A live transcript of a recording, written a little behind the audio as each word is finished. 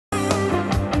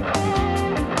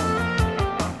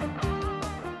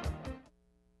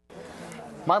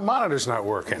My monitor's not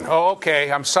working. Oh, okay.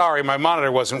 I'm sorry. My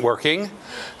monitor wasn't working.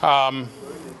 I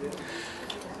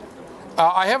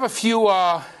have a few,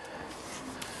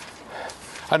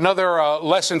 another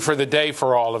lesson for the day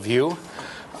for all of you.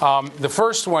 The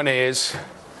first one is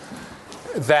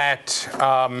that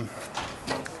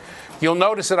you'll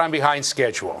notice that I'm behind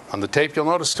schedule. On the tape, you'll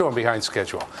notice, too, I'm behind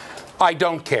schedule. I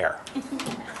don't care.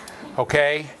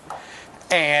 Okay?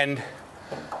 And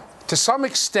to some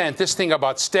extent, this thing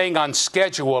about staying on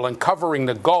schedule and covering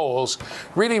the goals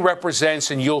really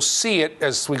represents, and you'll see it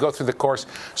as we go through the course,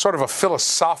 sort of a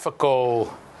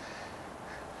philosophical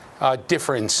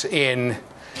difference in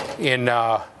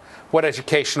what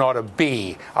education ought to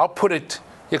be. I'll put it,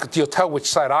 you'll tell which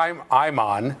side I'm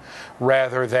on,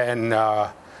 rather than,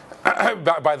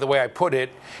 by the way I put it,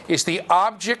 is the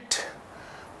object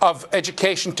of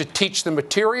education to teach the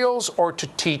materials or to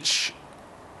teach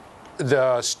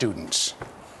the students?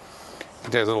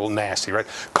 They're a little nasty, right?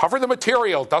 Cover the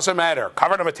material, doesn't matter.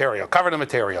 Cover the material, cover the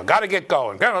material. Got to get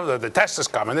going. The test is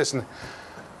coming. This and,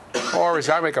 or is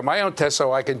I make up my own test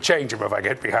so I can change them if I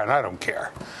get behind. I don't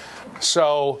care.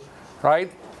 So,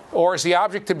 right? Or is the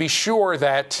object to be sure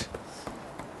that,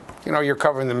 you know, you're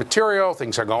covering the material,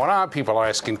 things are going on, people are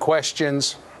asking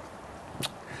questions.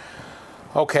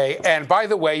 Okay, and by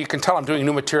the way, you can tell I'm doing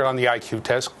new material on the IQ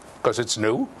test because it's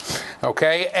new.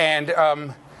 Okay, and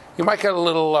you might get a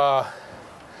little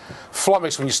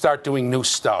flummoxed when you start doing new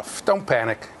stuff. Don't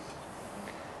panic.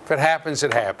 If it happens,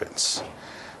 it happens.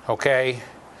 Okay?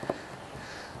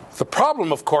 The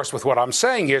problem, of course, with what I'm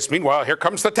saying is, meanwhile, here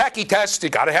comes the techie test. You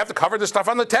got to have to cover the stuff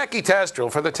on the techie test, drill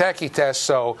for the techie test.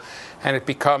 So, and it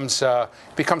becomes a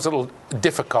little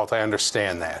difficult. I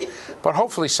understand that, but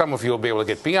hopefully, some of you will be able to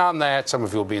get beyond that. Some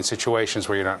of you will be in situations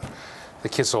where you're not. The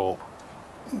kids will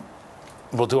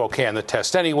do okay on the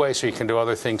test anyway, so you can do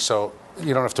other things. So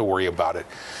you don't have to worry about it.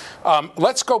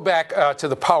 Let's go back to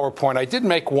the PowerPoint. I did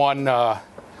make one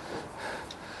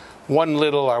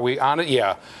little. Are we on it?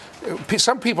 Yeah.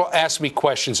 Some people ask me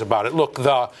questions about it. Look,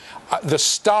 the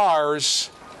stars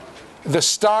on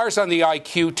the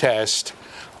IQ test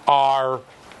are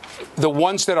the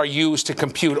ones that are used to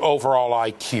compute overall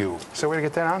IQ. So we're going to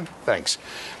get that on? Thanks.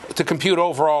 To compute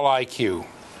overall IQ.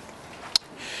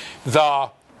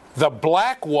 The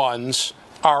black ones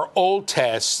are old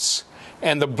tests,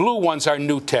 and the blue ones are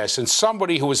new tests. And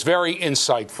somebody who was very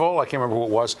insightful, I can't remember who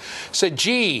it was, said,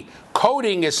 gee,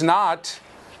 coding is not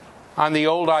on the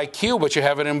old IQ, but you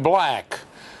have it in black.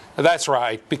 That's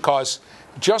right, because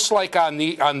just like on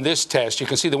this test, you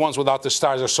can see the ones without the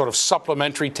stars are sort of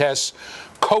supplementary tests.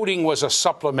 Coding was a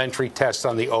supplementary test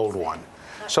on the old one.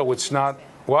 So it's not,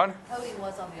 what? Coding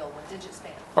was on the old one, digit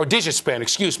span. Oh, digit span,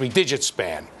 excuse me, digit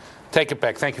span. Take it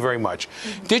back, thank you very much.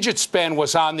 Digit span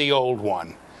was on the old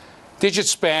one. Digit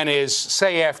span is,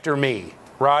 say after me,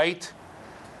 right?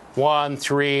 1,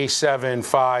 3, 7,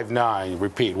 5, 9.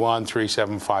 Repeat, 1, 3,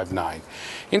 7, 5, 9.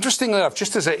 Interestingly enough,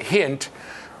 just as a hint,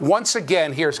 once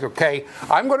again, here's, okay,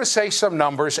 I'm going to say some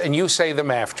numbers and you say them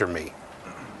after me.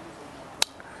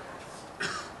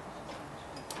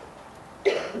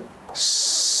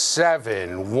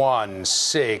 7, 1,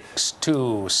 6,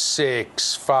 2,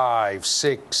 6, 5,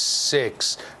 6,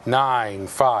 6, 9,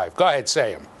 5. Go ahead,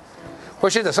 say them.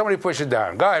 Push it down. Somebody push it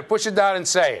down. Go ahead, push it down and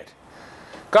say it.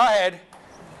 Go ahead.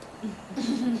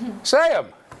 Say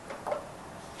them.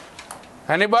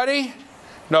 Anybody?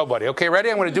 Nobody. Okay, ready?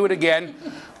 I'm going to do it again.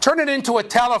 Turn it into a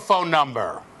telephone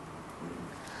number.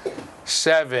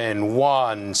 7,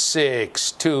 1,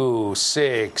 6, 2,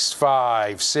 6,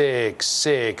 5, 6,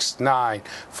 6, 9,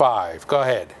 5. Go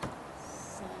ahead.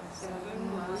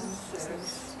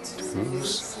 2,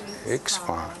 6,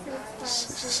 5,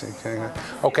 6, 9.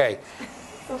 Okay.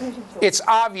 It's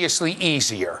obviously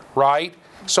easier, right?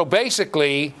 So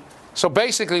basically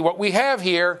what we have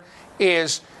here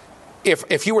is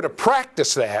if you were to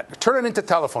practice that, turn it into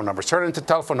telephone numbers,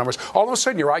 all of a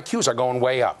sudden your IQs are going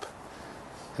way up.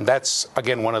 And that's,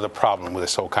 again, one of the problems with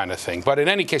this whole kind of thing. But in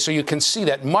any case, so you can see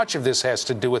that much of this has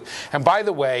to do with, and by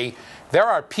the way, there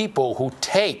are people who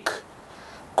take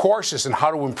courses in how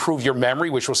to improve your memory,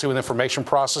 which we'll see with information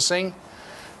processing,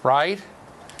 right?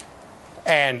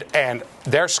 And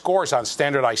their scores on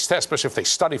standardized tests, especially if they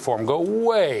study for them, go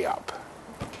way up.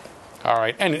 All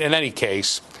right, and in any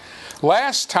case,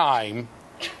 last time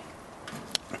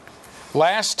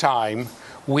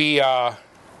we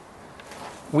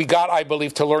got, I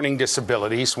believe, to learning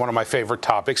disabilities, one of my favorite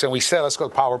topics, and we said, let's go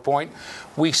to PowerPoint.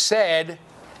 We said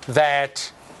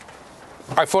that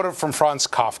I quoted from Franz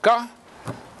Kafka,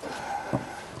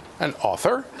 an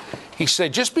author. He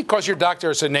said, just because your doctor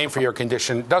has a name for your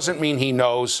condition doesn't mean he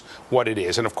knows what it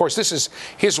is. And of course, this is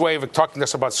his way of talking to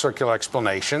us about circular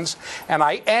explanations. And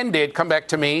I ended, come back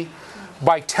to me,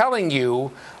 by telling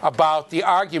you about the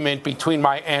argument between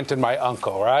my aunt and my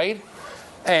uncle, right?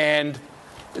 And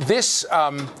this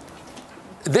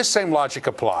same logic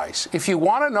applies. If you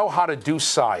want to know how to do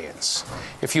science,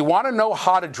 if you want to know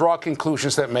how to draw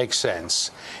conclusions that make sense,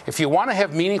 if you want to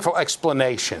have meaningful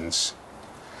explanations,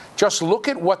 just look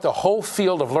at what the whole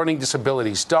field of learning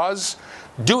disabilities does,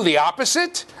 do the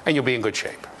opposite, and you'll be in good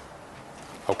shape.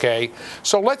 Okay?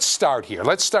 So let's start here.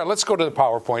 Let's go to the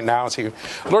PowerPoint now and see.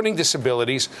 Learning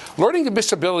disabilities. Learning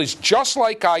disabilities, just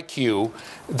like IQ,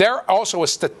 they're also a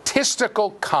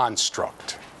statistical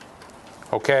construct.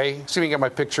 Okay? See if you can get my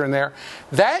picture in there.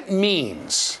 That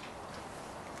means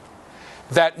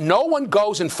that no one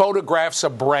goes and photographs a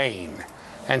brain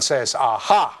and says,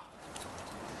 aha,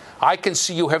 I can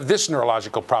see you have this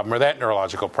neurological problem or that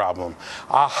neurological problem.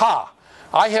 Aha,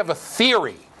 I have a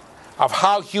theory of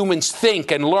how humans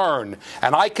think and learn,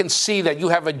 and I can see that you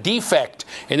have a defect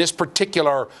in this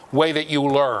particular way that you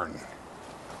learn.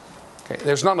 Okay,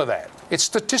 there's none of that. It's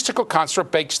statistical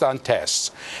construct based on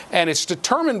tests, and it's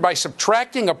determined by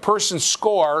subtracting a person's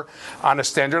score on a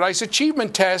standardized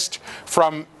achievement test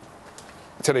from,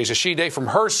 today's a she day, from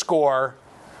her score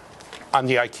on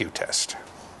the IQ test.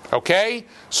 Okay?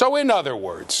 So in other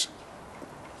words,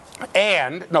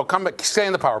 come back, stay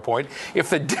in the PowerPoint. If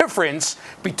the difference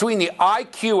between the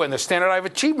IQ and the standardized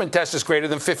achievement test is greater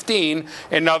than 15,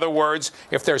 in other words,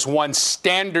 if there's one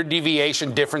standard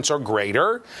deviation difference or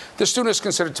greater, the student is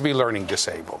considered to be learning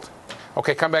disabled.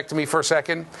 Okay, come back to me for a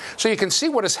second. So you can see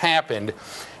what has happened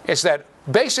is that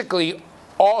basically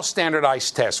all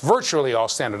standardized tests, virtually all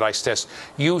standardized tests,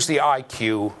 use the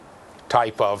IQ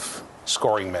type of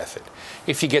scoring method.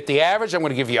 If you get the average, I'm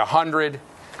going to give you 100.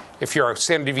 If you're a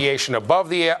standard deviation above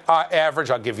the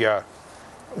average, I'll give you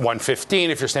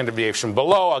 115. If you're standard deviation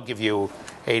below, I'll give you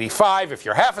 85. If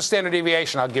you're half a standard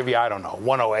deviation, I'll give you,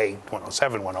 108,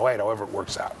 107, 108, however it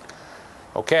works out.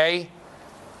 Okay?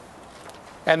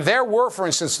 And there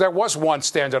was one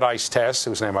standardized test,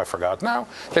 whose name I forgot now,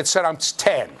 that said I'm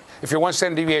 10. If you're one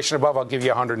standard deviation above, I'll give you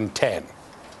 110.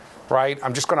 Right?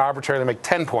 I'm just going to arbitrarily make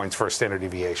 10 points for a standard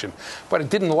deviation. But it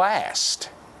didn't last.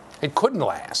 It couldn't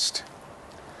last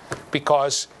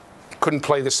because it couldn't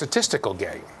play the statistical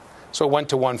game. So it went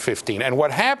to 115. And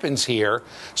what happens here,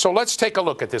 so let's take a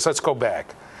look at this. Let's go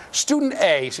back. Student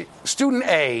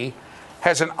A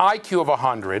has an IQ of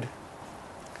 100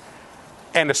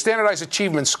 and a standardized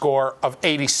achievement score of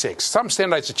 86. Some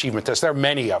standardized achievement tests, there are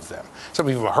many of them. Some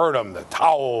of you have heard them, the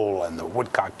Towel and the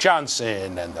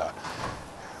Woodcock-Johnson and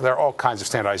there are all kinds of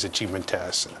standardized achievement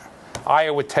tests.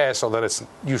 Iowa tests, although it's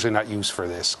usually not used for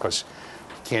this because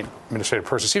you can't administrate a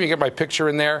person. See if you can get my picture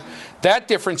in there. That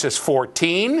difference is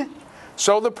 14,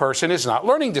 so the person is not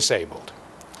learning disabled.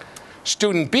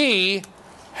 Student B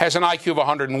has an IQ of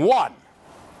 101,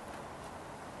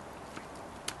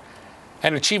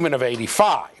 an achievement of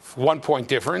 85, 1 point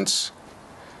difference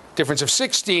of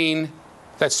 16,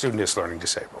 that student is learning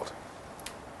disabled.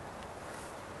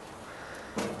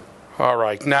 All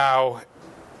right, now,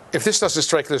 if this doesn't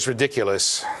strike you as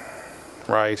ridiculous,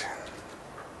 right?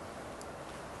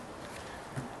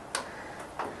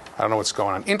 I don't know what's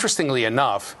going on. Interestingly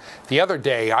enough, the other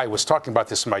day I was talking about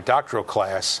this in my doctoral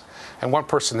class, and one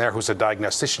person there who's a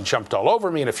diagnostician jumped all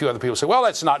over me, and a few other people said, well,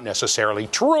 that's not necessarily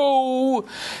true.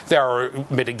 There are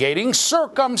mitigating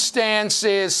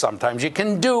circumstances. Sometimes you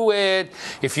can do it.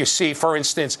 If you see, for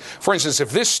instance,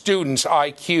 if this student's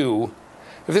IQ,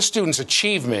 if this student's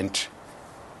achievement,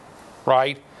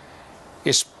 right,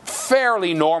 is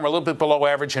fairly normal, a little bit below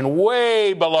average, and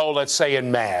way below, let's say,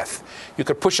 in math, you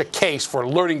could push a case for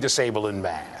learning disabled in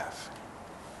math.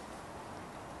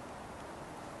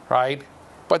 Right?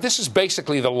 But this is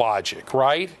basically the logic,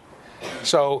 right?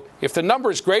 So if the number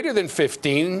is greater than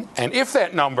 15, and if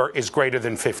that number is greater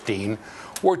than 15,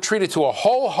 we're treated to a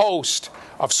whole host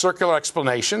of circular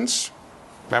explanations.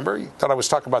 Remember? You thought I was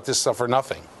talking about this stuff for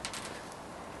nothing.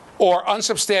 Or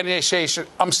unsubstantiated,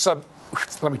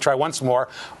 let me try once more,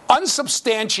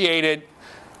 unsubstantiated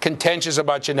contentions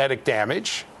about genetic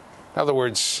damage. In other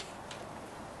words,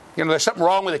 there's something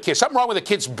wrong with the kid, something wrong with the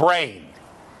kid's brain.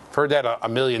 I've heard that a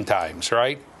million times,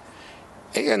 right?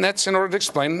 And that's in order to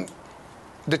explain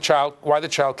why the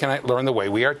child cannot learn the way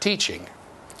we are teaching.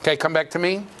 Okay, come back to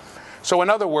me. So in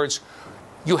other words,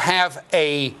 you have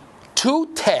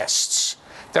two tests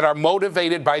that are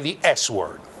motivated by the S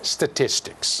word,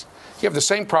 statistics. You have the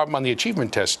same problem on the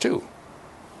achievement test too,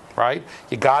 right?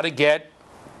 You got to get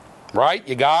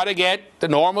the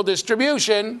normal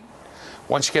distribution.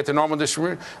 Once you get the normal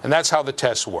distribution, and that's how the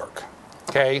tests work.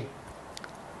 Okay?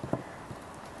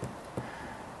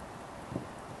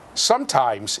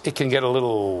 Sometimes it can get a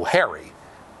little hairy.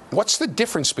 What's the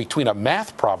difference between a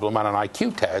math problem on an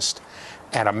IQ test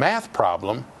and a math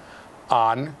problem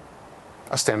on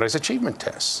a standardized achievement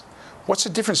test? What's the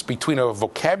difference between a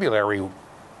vocabulary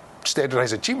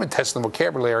standardized achievement test and the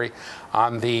vocabulary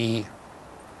on the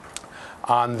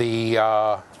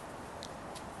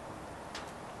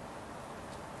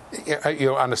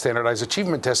standardized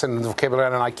achievement test and the vocabulary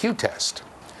on an IQ test?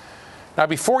 Now,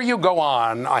 before you go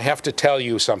on, I have to tell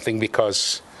you something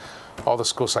because all the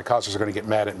school psychologists are going to get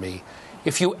mad at me.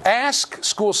 If you ask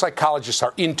school psychologists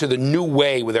are into the new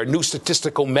way with their new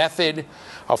statistical method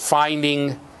of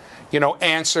finding,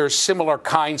 answers, similar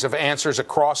kinds of answers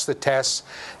across the tests,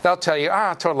 they'll tell you,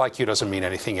 total IQ doesn't mean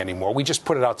anything anymore. We just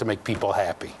put it out to make people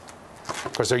happy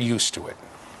because they're used to it.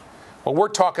 What we're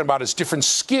talking about is different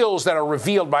skills that are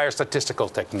revealed by our statistical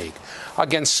technique.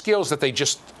 Again, skills that they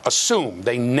just assume,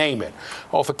 they name it.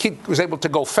 Oh, if a kid was able to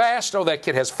go fast, that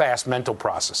kid has fast mental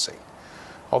processing.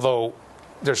 Although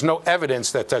there's no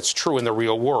evidence that that's true in the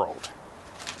real world,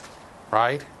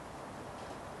 right?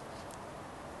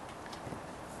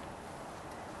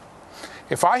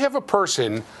 If I have a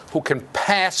person who can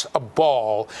pass a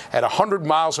ball at 100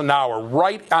 miles an hour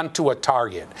right onto a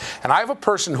target, and I have a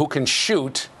person who can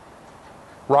shoot,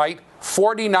 right,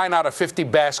 49 out of 50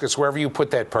 baskets wherever you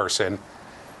put that person,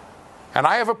 and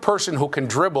I have a person who can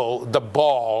dribble the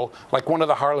ball like one of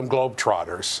the Harlem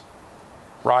Globetrotters,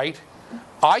 right?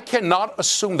 I cannot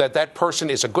assume that that person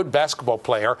is a good basketball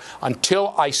player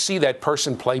until I see that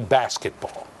person play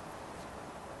basketball.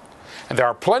 And there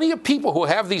are plenty of people who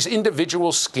have these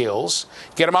individual skills.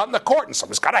 Get them out in the court, and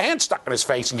someone's got a hand stuck in his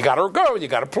face, and you got to go, you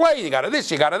got to play, you got to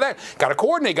this, you got to that, got to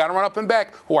coordinate, got to run up and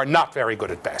back, who are not very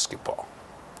good at basketball.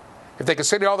 If they can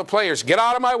say to all the players, get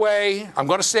out of my way, I'm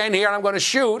going to stand here and I'm going to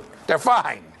shoot, they're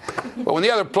fine. But when the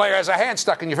other player has a hand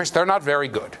stuck in your face, they're not very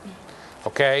good.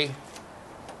 Okay?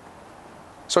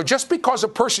 So just because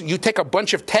you take a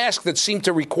bunch of tasks that seem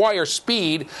to require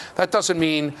speed, that doesn't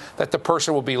mean that the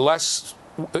person will be less,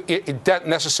 it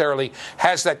necessarily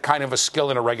has that kind of a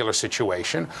skill in a regular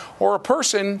situation. Or a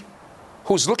person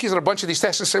who's looking at a bunch of these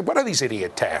tasks and say, what are these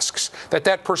idiot tasks?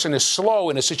 That person is slow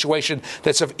in a situation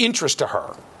that's of interest to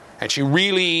her, and she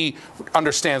really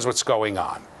understands what's going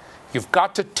on. You've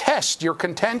got to test your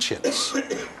contentions,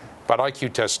 but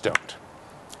IQ tests don't.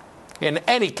 In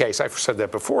any case, I've said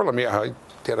that before, let me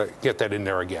get that in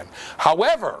there again.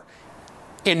 However,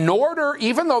 in order,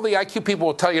 even though the IQ people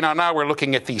will tell you, now we're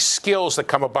looking at these skills that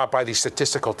come about by these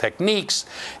statistical techniques,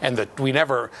 and that we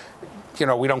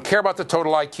don't care about the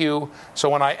total IQ. So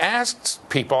when I asked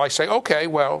people, I say, okay,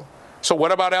 well, so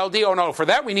what about LD? Oh, no, for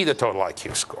that we need a total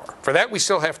IQ score. For that we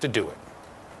still have to do it.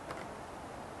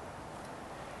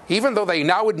 Even though they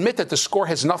now admit that the score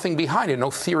has nothing behind it, no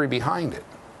theory behind it.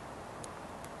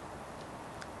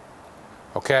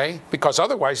 Okay? Because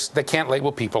otherwise they can't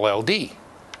label people LD.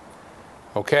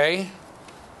 Okay?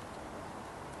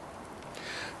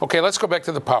 Okay, let's go back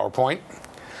to the PowerPoint.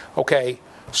 Okay,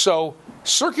 so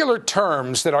circular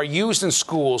terms that are used in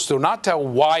schools do not tell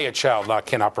why a child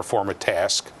cannot perform a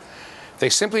task. They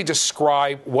simply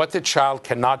describe what the child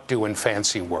cannot do in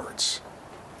fancy words.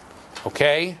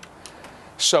 Okay?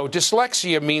 So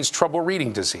dyslexia means trouble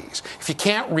reading disease. If you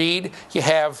can't read, you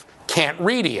have can't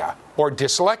readia or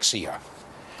dyslexia.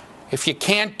 If you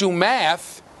can't do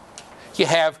math, you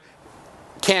have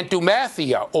can't do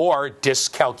mathia or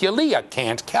dyscalculia,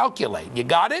 can't calculate. You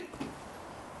got it?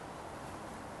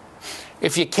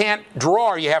 If you can't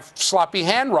draw, you have sloppy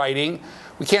handwriting.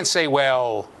 We can't say,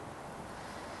 well,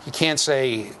 you can't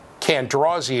say can't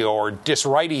drawsia or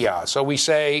dysrightia. So we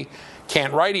say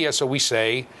can't writea, so we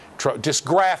say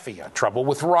dysgraphia, trouble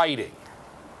with writing.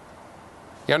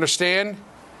 You understand?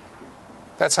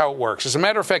 That's how it works. As a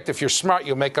matter of fact, if you're smart,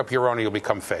 you'll make up your own and you'll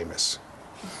become famous.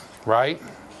 Right?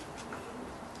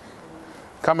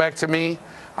 Come back to me.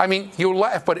 I mean, you'll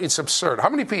laugh, but it's absurd. How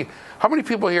many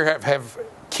people here have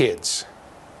kids?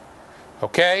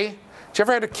 Okay? Did you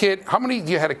ever had a kid? How many of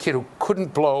you had a kid who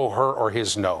couldn't blow her or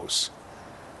his nose?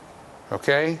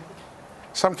 Okay?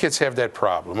 Some kids have that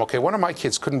problem. Okay, one of my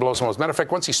kids couldn't blow his nose. As a matter of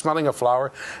fact, once he's smelling a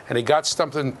flower and he got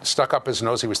something stuck up his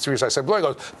nose, he was 3 years. I said, blow. He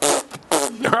goes,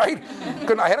 right?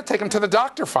 I had to take him to the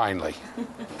doctor finally.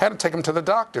 Had to take him to the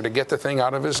doctor to get the thing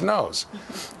out of his nose.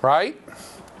 Right?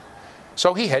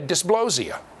 So he had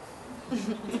dysblosia.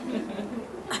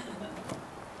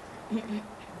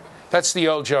 That's the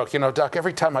old joke, you know, Doc,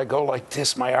 every time I go like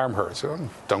this, my arm hurts. Well,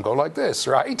 don't go like this,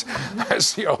 right?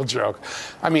 That's the old joke.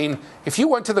 I mean, if you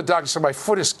went to the doctor and said, my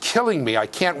foot is killing me, I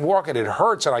can't walk it, it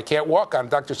hurts and I can't walk on it,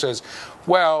 the doctor says,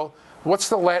 well, what's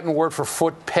the Latin word for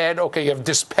foot? Ped? Okay, you have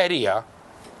dyspepsia.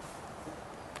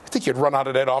 I think you'd run out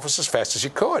of that office as fast as you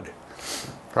could,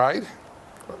 right?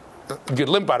 You'd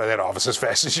limp out of that office as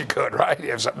fast as you could, right?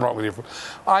 You have something wrong with your foot.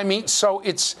 I mean, so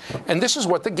it's, and this is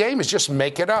what the game is, just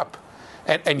make it up.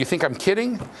 And you think I'm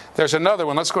kidding? There's another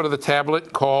one. Let's go to the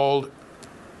tablet called,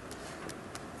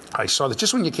 I saw that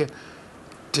just when you can't,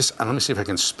 let me see if I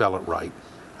can spell it right.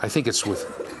 I think it's with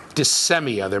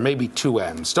dysemia. There may be two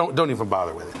M's. Don't even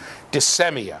bother with it.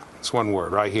 Dysemia. It's one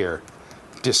word right here.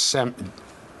 Dysemia.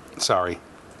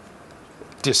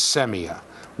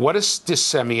 What does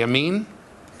dysemia mean?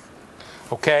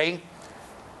 Okay?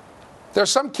 There are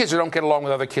some kids who don't get along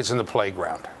with other kids in the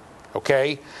playground.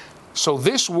 Okay? So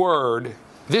this word,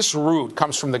 this root,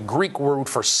 comes from the Greek root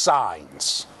for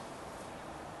signs.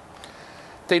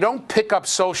 They don't pick up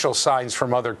social signs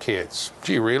from other kids.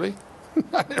 Gee, really?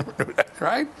 I never knew that,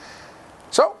 right?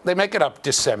 So they make it up,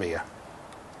 dysemia.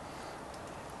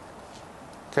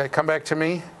 Okay, come back to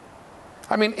me.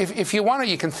 I mean, if you want to,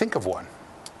 you can think of one.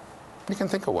 You can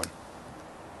think of one.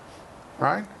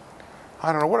 Right?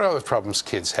 I don't know, what other problems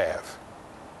kids have?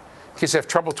 Kids have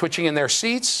trouble twitching in their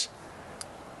seats.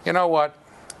 You know what?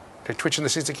 They're twitching the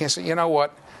seats, they can't see. You know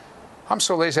what? I'm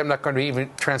so lazy I'm not going to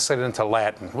even translate it into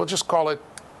Latin. We'll just call it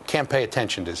can't pay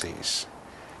attention disease.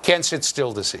 Can't sit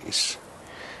still disease.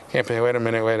 Can't pay, wait a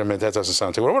minute, that doesn't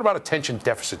sound too good. What about attention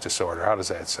deficit disorder? How does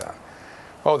that sound?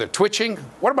 Oh, they're twitching?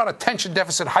 What about attention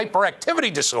deficit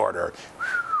hyperactivity disorder?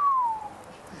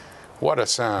 What a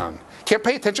sound. Can't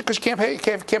pay attention because you can't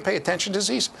pay attention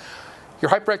disease? You're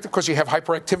hyperactive because you have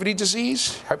hyperactivity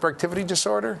disease? Hyperactivity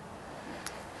disorder?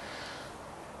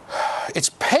 It's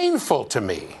painful to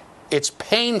me. It's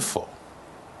painful.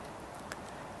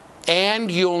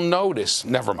 And you'll notice,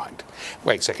 never mind,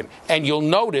 wait a second, and you'll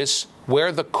notice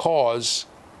where the cause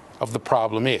of the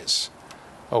problem is.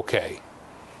 Okay.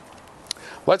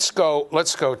 Let's go to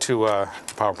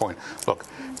PowerPoint. Look,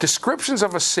 descriptions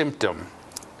of a symptom,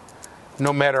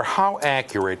 no matter how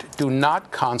accurate, do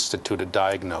not constitute a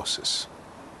diagnosis.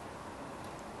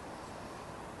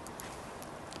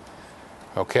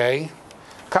 Okay?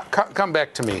 Come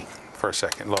back to me for a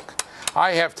second. Look,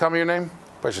 I have, tell me your name.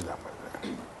 What's your name?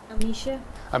 Amisha.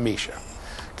 Amisha.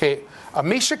 Okay,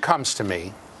 Amisha comes to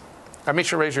me.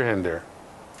 Amisha, raise your hand there.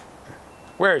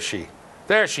 Where is she?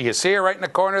 There she is. See her right in the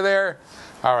corner there?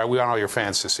 All right, we want all your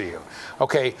fans to see you.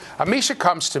 Okay, Amisha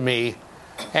comes to me,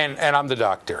 and I'm the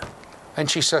doctor.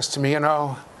 And she says to me, you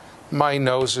know, my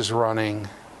nose is running,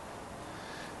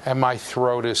 and my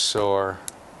throat is sore,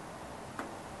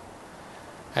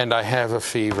 and I have a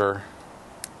fever,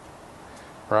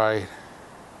 right?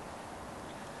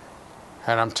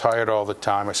 And I'm tired all the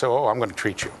time. I say, oh, I'm going to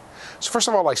treat you. So first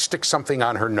of all, I stick something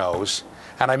on her nose,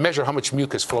 and I measure how much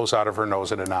mucus flows out of her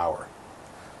nose in an hour,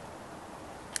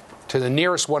 to the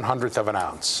nearest 1/100th of an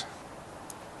ounce.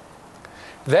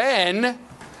 Then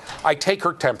I take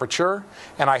her temperature,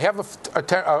 and I have a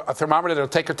thermometer that will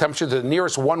take her temperature to the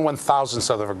nearest 1/1000th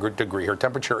of a degree. Her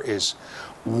temperature is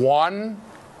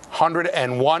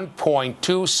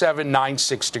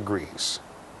 101.2796 degrees.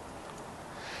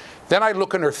 Then I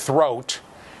look in her throat,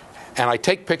 and I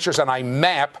take pictures, and I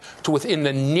map to within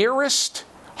the nearest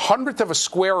 100th of a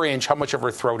square inch how much of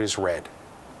her throat is red.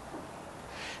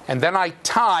 And then I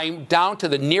time down to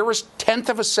the nearest 1/10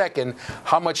 of a second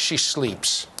how much she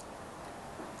sleeps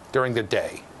during the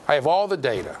day. I have all the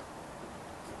data.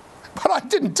 But I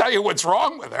didn't tell you what's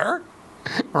wrong with her,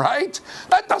 right?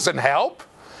 That doesn't help.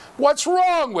 What's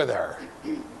wrong with her?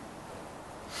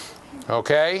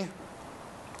 Okay?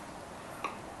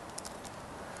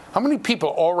 How many people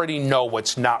already know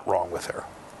what's not wrong with her?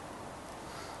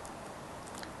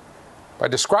 By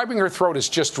describing her throat as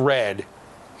just red,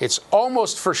 it's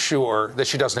almost for sure that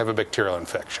she doesn't have a bacterial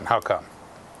infection. How come?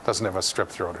 Doesn't have a strep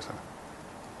throat or something.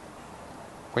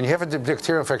 When you have a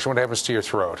bacterial infection, what happens to your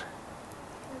throat?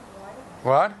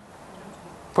 What?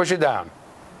 Push it down.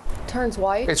 Turns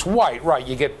white. It's white, right.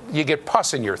 You get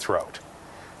pus in your throat.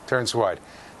 Turns white.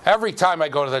 Every time I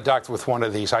go to the doctor with one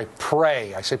of these, I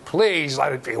pray. I say, please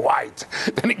let it be white.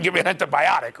 Then he can give me an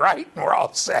antibiotic, right? And we're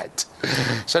all set.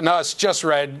 So no, it's just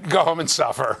red. Go home and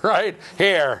suffer, right?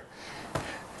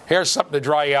 Here's something to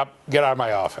dry you up. Get out of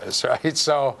my office, right?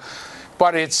 So,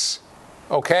 but it's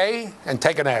okay, and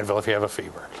take an Advil if you have a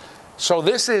fever. So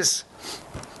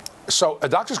a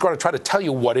doctor's going to try to tell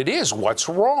you what it is, what's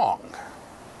wrong.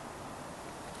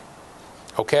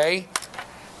 Okay?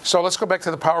 So let's go back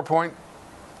to the PowerPoint.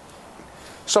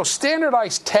 So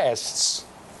standardized tests,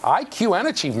 IQ and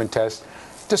achievement tests,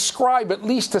 describe at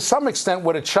least to some extent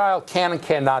what a child can and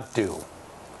cannot do.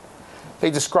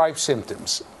 They describe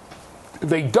symptoms.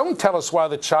 They don't tell us why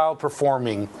the child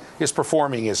is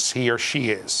performing as he or she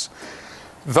is.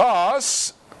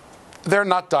 Thus, they're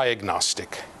not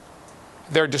diagnostic.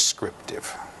 They're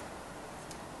descriptive.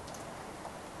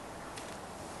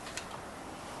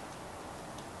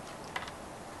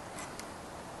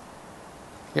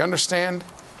 You understand?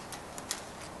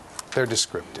 They're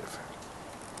descriptive.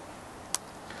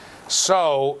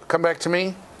 So, come back to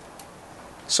me.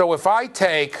 So if I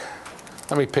take,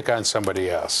 let me pick on somebody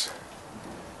else.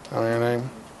 Know your name?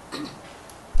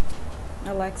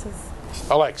 Alexis.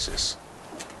 Alexis.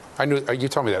 I knew, you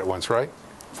told me that once, right?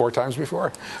 4 times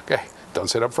before? Okay, don't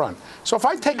sit up front. So if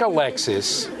I take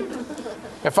Alexis,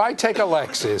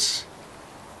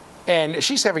 and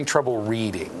she's having trouble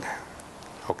reading,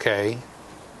 okay?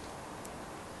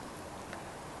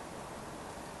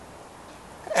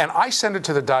 And I send her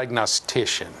to the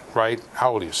diagnostician, right?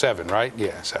 How old are you? 7, right?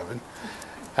 Yeah, 7.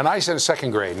 And I send her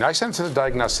 2nd grade, and I send her to the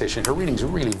diagnostician. Her reading's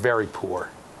really very poor.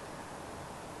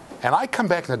 And I come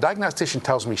back, and the diagnostician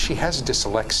tells me she has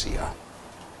dyslexia.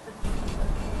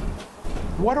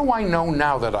 What do I know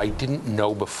now that I didn't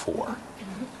know before?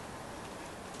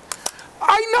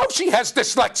 I know she has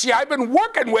dyslexia. I've been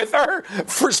working with her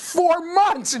for 4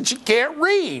 months, and she can't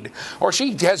read. Or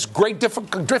she has great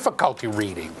difficulty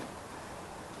reading.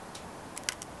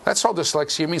 That's all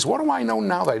dyslexia means. What do I know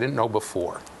now that I didn't know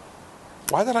before?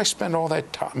 Why did I spend all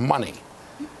that money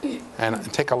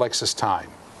and take Alexis' time?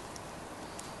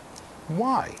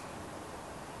 Why?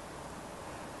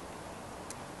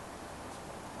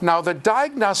 Now, the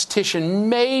diagnostician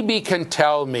maybe can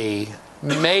tell me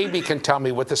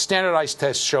what the standardized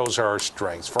test shows are her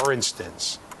strengths. For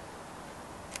instance,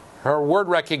 her word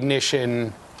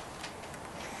recognition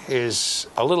is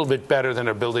a little bit better than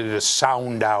ability to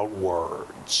sound out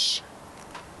words.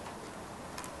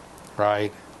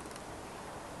 Right?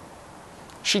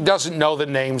 She doesn't know the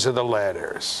names of the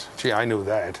letters. Gee, I knew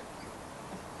that.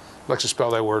 Alexa, spell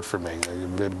that word for me.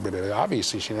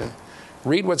 Obviously, she didn't.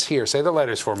 Read what's here. Say the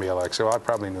letters for me, Alexa. Well, I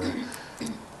probably knew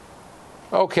that.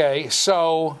 Okay,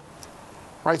 so,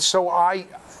 right,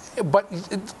 but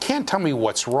it can't tell me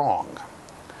what's wrong.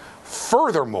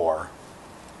 Furthermore,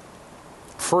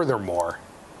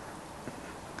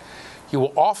 you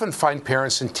will often find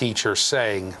parents and teachers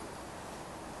saying,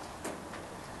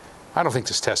 I don't think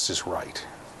this test is right.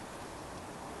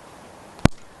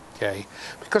 Okay?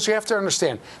 Because you have to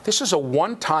understand, this is a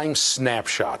one-time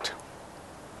snapshot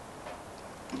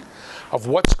of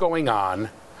what's going on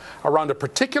around a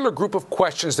particular group of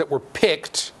questions that were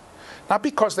picked, not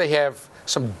because they have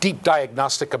some deep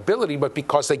diagnostic ability, but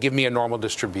because they give me a normal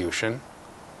distribution.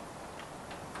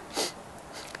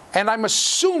 And I'm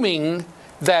assuming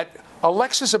that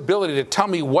Alexa's ability to tell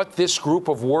me what this group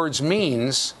of words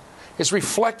means is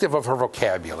reflective of her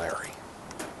vocabulary.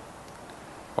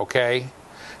 Okay?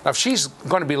 Now, if she's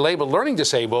going to be labeled learning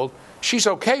disabled, she's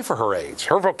okay for her age.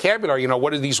 Her vocabulary,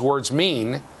 what do these words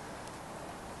mean?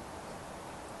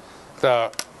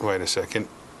 Wait a second.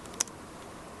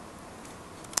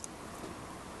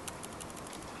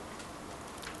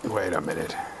 Wait a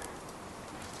minute.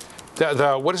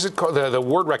 What is it called? The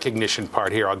word recognition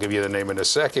part here. I'll give you the name in a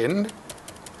second.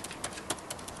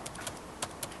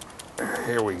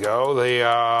 Here we go.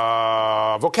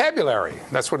 The vocabulary.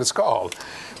 That's what it's called.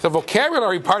 The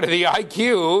vocabulary part of the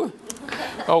IQ.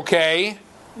 Okay.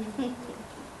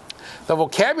 The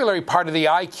vocabulary part of the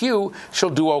IQ, she'll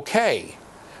do okay.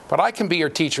 But I can be your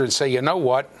teacher and say, you know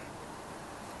what?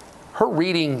 Her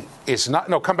reading is not,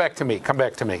 no, come back to me.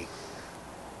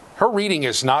 Her reading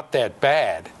is not that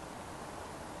bad.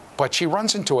 But she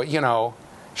runs into it,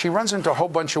 she runs into a whole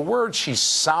bunch of words she's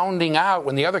sounding out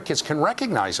when the other kids can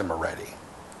recognize them already.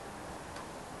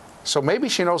 So maybe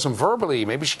she knows them verbally,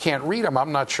 maybe she can't read them,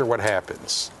 I'm not sure what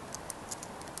happens.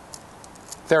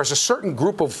 There's a certain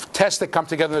group of tests that come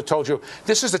together that told you,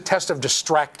 this is a test of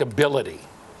distractibility.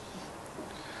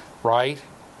 Right?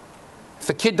 If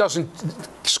the kid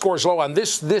scores low on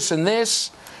this, and this,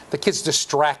 the kid's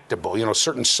distractible.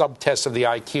 Certain subtests of the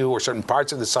IQ or certain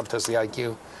parts of the subtest of the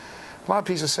IQ. A lot of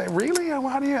people say, really?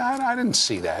 How do you? I didn't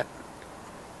see that.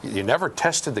 You never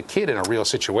tested the kid in a real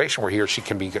situation where he or she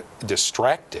can be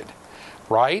distracted,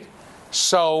 right?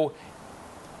 So,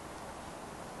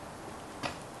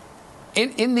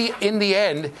 in the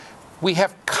end, we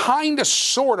have kind of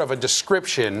sort of a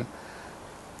description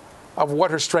of what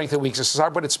her strengths and weaknesses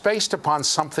are, but it's based upon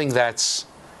something that's,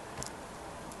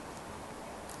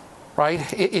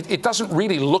 right? It doesn't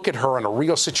really look at her in a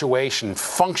real situation,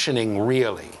 functioning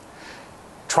really.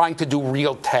 trying to do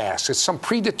real tasks. It's some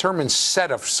predetermined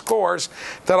set of scores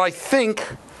that I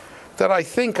think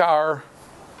are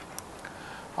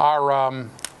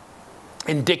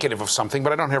indicative of something,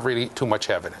 but I don't have really too much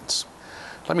evidence.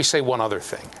 Let me say one other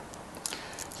thing.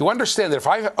 You understand that if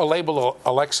I label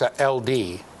Alexa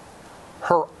LD,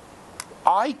 her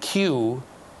IQ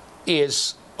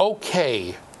is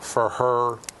okay for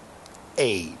her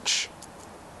age,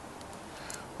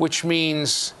 which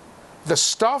means the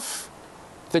stuff,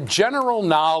 the general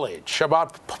knowledge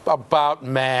about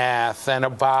math and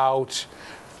about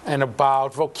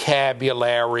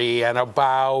vocabulary and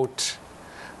about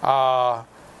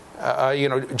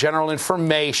general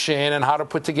information and how to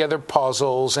put together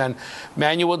puzzles and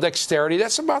manual dexterity,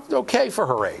 that's about okay for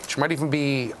her age. Might even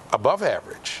be above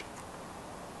average.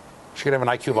 She could have an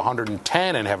IQ of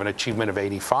 110 and have an achievement of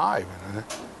 85.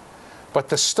 But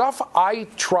the stuff I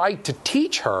tried to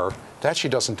teach her, that she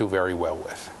doesn't do very well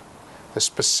with. The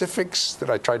specifics that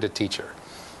I tried to teach her.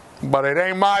 But it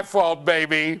ain't my fault,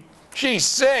 baby. She's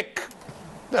sick.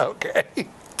 Okay.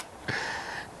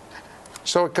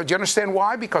 So do you understand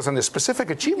why? Because on the specific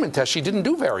achievement test, she didn't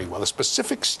do very well. The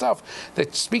specific stuff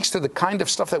that speaks to the kind of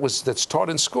stuff that's taught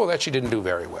in school, that she didn't do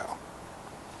very well.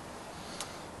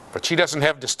 But she doesn't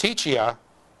have dyslexia.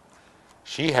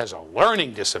 She has a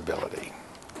learning disability.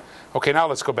 Okay, now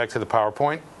let's go back to the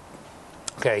PowerPoint.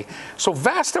 Okay, so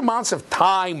vast amounts of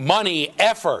time, money,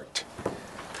 effort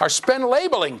are spent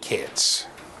labeling kids.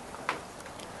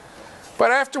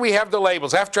 But after we have the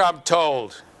labels, after I'm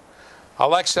told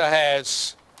Alexa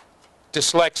has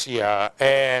dyslexia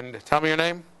and, tell me your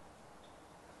name?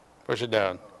 Push it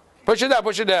down. Push it down,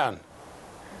 push it down.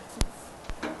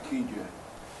 TJ.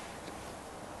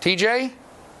 TJ?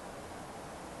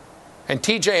 And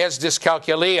TJ has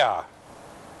dyscalculia.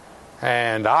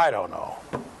 And I don't know.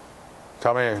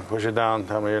 Tell me, push it down,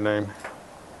 tell me your name.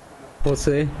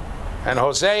 Jose. And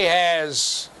Jose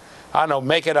has, I don't know,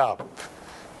 make it up,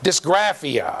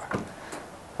 dysgraphia,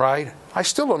 right? I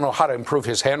still don't know how to improve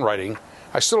his handwriting.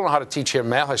 I still don't know how to teach him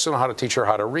math. I still don't know how to teach her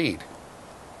how to read.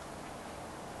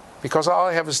 Because all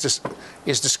I have is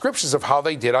descriptions of how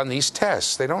they did on these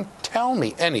tests. They don't tell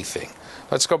me anything.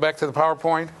 Let's go back to the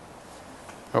PowerPoint.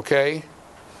 Okay?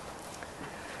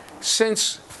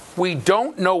 Since we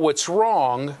don't know what's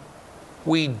wrong,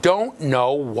 we don't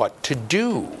know what to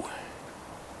do.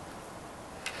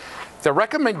 The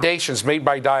recommendations made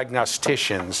by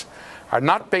diagnosticians are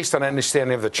not based on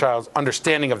understanding of the child's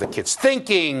understanding of the kid's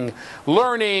thinking,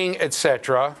 learning,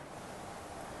 etc.,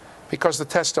 because the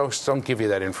tests don't give you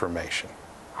that information.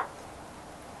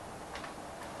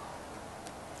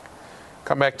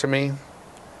 Come back to me.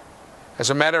 As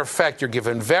a matter of fact, you're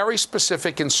given very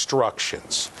specific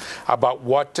instructions about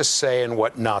what to say and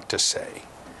what not to say.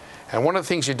 And one of the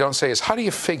things you don't say is, how do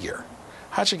you figure?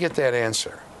 How'd you get that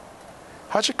answer?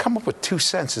 How'd you come up with 2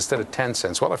 cents instead of 10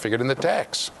 cents? Well, I figured in the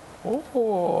text.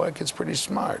 Oh, that kid's pretty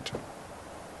smart.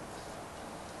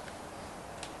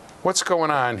 What's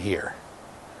going on here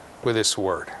with this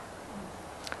word?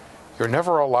 You're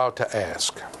never allowed to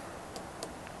ask.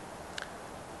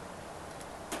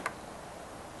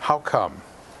 How come?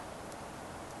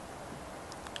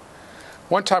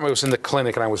 One time I was in the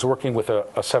clinic and I was working with a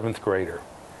 7th grader.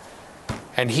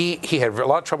 And he had a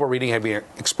lot of trouble reading, had been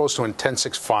exposed to an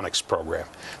intensive phonics program.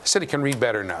 They said he can read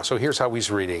better now, so here's how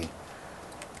he's reading.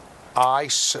 I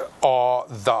saw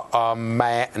the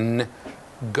man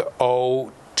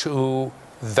go to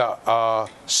the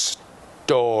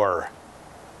store.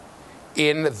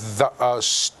 In the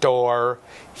store,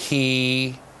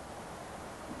 he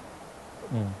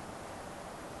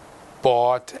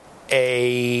bought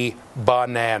a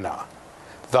banana.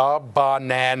 The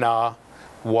banana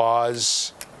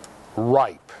was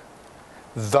ripe.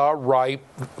 The ripe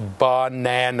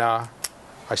banana.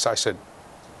 I said,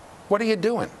 what are you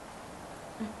doing?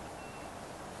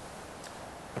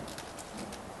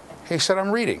 He said,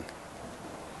 I'm reading.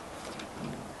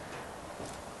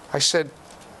 I said,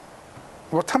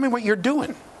 well, tell me what you're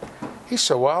doing. He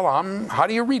said, well, how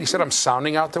do you read? He said, I'm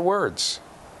sounding out the words.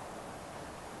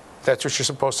 That's what you're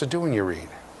supposed to do when you read.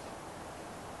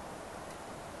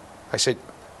 I said,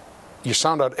 you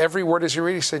sound out every word as you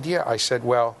read? He said, yeah. I said,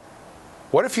 well,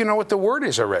 what if you know what the word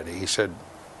is already? He said,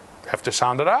 you have to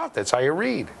sound it out. That's how you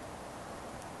read.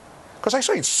 Because I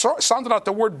saw you sounded out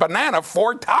the word banana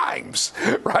 4 times,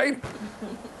 right?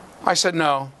 I said,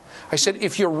 no. I said,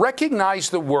 if you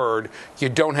recognize the word, you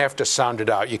don't have to sound it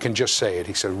out. You can just say it.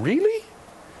 He said, really?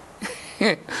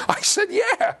 I said,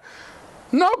 yeah.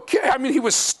 No, I mean, he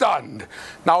was stunned.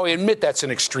 Now, I admit that's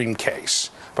an extreme case.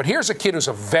 But here's a kid who's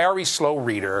a very slow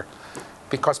reader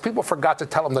because people forgot to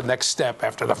tell him the next step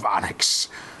after the phonics.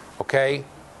 Okay?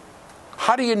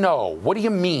 How do you know? What do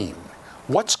you mean?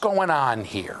 What's going on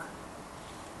here?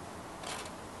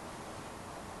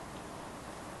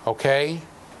 Okay?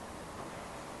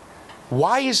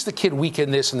 Why is the kid weak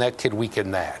in this and that kid weak in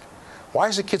that? Why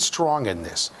is the kid strong in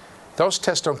this? Those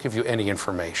tests don't give you any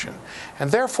information.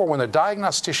 And therefore, when the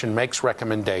diagnostician makes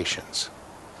recommendations,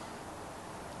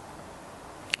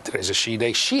 today's a she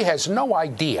day, she has no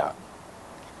idea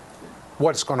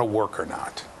what's going to work or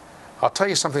not. I'll tell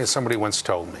you something that somebody once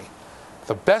told me.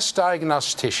 The best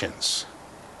diagnosticians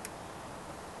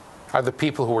are the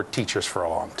people who were teachers for a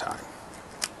long time.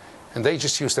 And they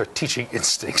just use their teaching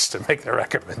instincts to make their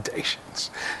recommendations.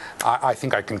 I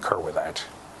think I concur with that.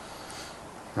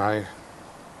 Right?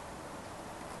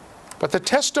 But the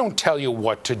tests don't tell you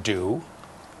what to do.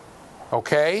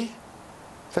 Okay?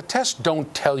 The tests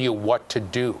don't tell you what to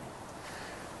do.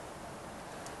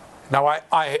 Now,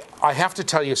 I have to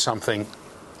tell you something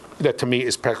that to me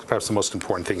is perhaps the most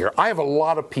important thing here. I have a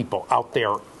lot of people out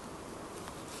there,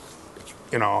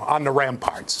 you know, on the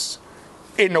ramparts,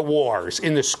 in the wars,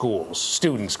 in the schools,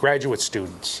 students, graduate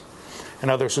students,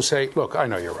 and others who say, look, I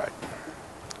know you're right.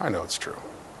 I know it's true.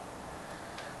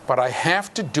 But I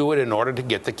have to do it in order to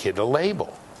get the kid a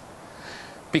label.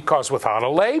 Because without a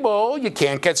label, you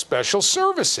can't get special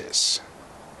services.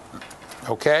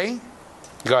 Okay?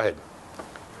 Go ahead.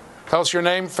 Tell us your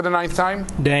name for the 9th time.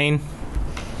 Dane.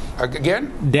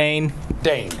 Again? Dane.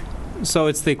 Dane. So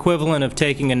it's the equivalent of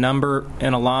taking a number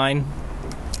in a line?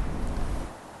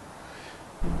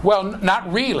 Well,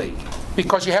 not really,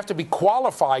 because you have to be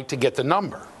qualified to get the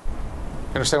number.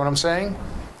 You understand what I'm saying?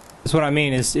 That's what I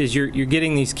mean, is you're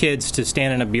getting these kids to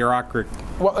stand in a bureaucracy.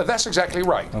 Well, that's exactly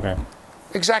right. Okay.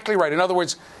 Exactly right. In other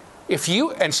words, if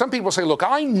you, and some people say, look,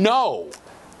 I know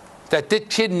that this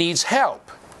kid needs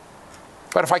help.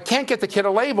 But if I can't get the kid a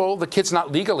label, the kid's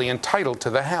not legally entitled to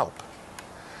the help.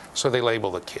 So they label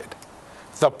the kid.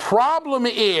 The problem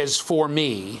is, for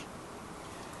me,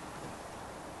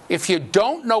 if you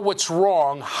don't know what's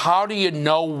wrong, how do you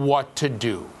know what to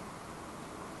do?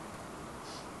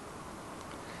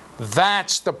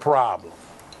 That's the problem.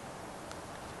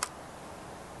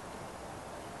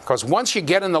 Because once you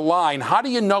get in the line, how do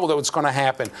you know that what's going to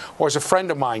happen? Or as a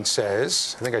friend of mine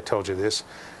says, I think I told you this,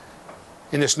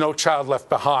 in this No Child Left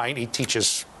Behind, he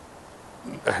teaches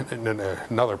in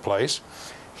another place,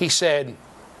 he said,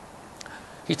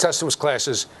 he tells to his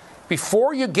classes,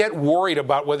 before you get worried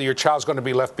about whether your child's going to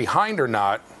be left behind or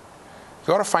not,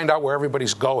 you ought to find out where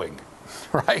everybody's going,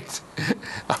 right?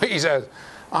 He said,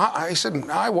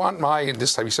 I want my,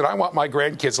 this time he said, I want my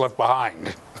grandkids left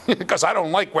behind because I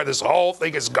don't like where this whole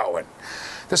thing is going.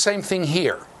 The same thing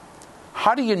here.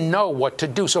 How do you know what to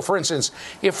do? So for instance,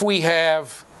 if we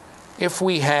have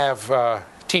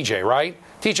TJ, right?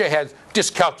 TJ had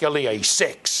dyscalculia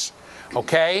 6,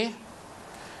 okay?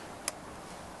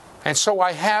 And so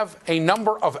I have a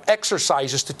number of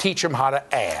exercises to teach him how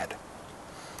to add,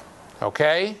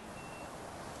 okay?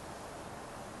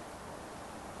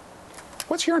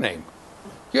 What's your name?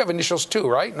 You have initials too,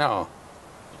 right? No.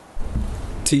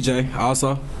 TJ,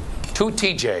 also. 2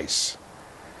 TJs.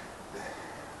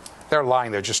 They're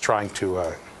lying. They're just trying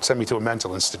to send me to a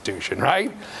mental institution,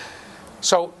 right?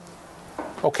 So,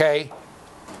 okay.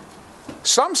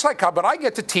 Some psychologists, but I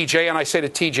get to TJ and I say to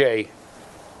TJ,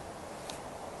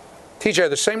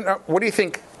 the same, what do you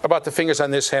think about the fingers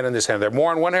on this hand and this hand? They're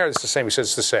more on one hand, it's the same. He says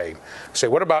it's the same. I say,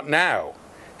 what about now?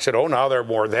 He said, oh, now there are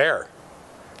more there.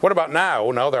 What about now?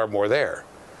 Oh, no, there are more there.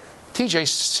 TJ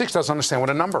 6 doesn't understand what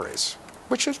a number is,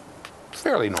 which is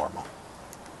fairly normal.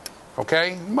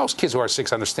 Okay? Most kids who are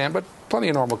 6 understand, but plenty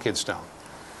of normal kids don't.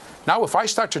 Now, if I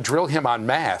start to drill him on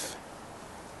math,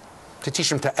 to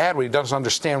teach him to add what he doesn't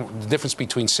understand the difference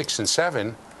between 6 and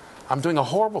 7, I'm doing a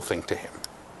horrible thing to him.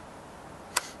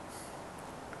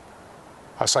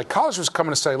 A psychologist was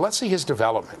coming to say, let's see his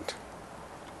development.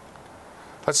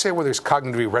 Let's see whether he's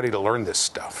cognitively ready to learn this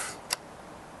stuff.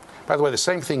 By the way, the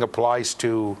same thing applies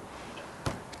to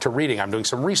reading. I'm doing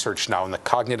some research now in the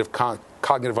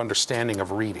cognitive understanding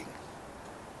of reading.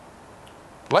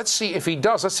 Let's see if he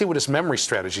does. Let's see what his memory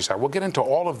strategies are. We'll get into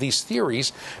all of these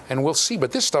theories, and we'll see.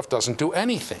 But this stuff doesn't do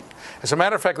anything. As a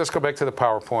matter of fact, let's go back to the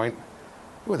PowerPoint.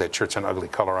 Ooh, that shirt's an ugly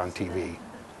color on TV.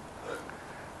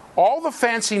 All the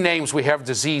fancy names we have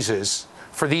diseases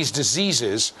for these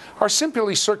diseases are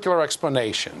simply circular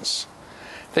explanations.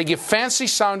 They give fancy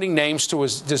sounding names to a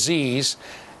disease,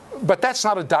 but that's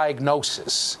not a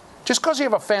diagnosis. Just because you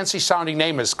have a fancy sounding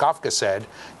name, as Kafka said,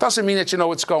 doesn't mean that you know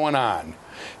what's going on.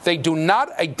 They do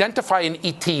not identify an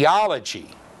etiology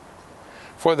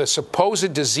for the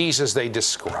supposed diseases they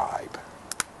describe.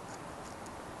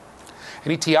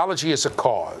 An etiology is a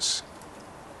cause.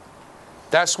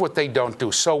 That's what they don't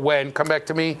do. So when, come back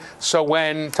to me, so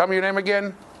when, tell me your name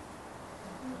again.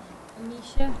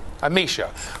 Amisha. Amisha.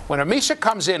 When Amisha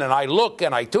comes in and I look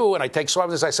and I do and I take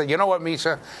swabs, I say, you know what,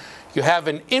 Amisha? You have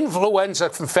an influenza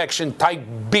infection type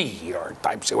B or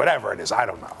type C, whatever it is, I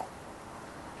don't know.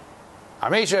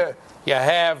 Amisha, you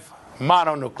have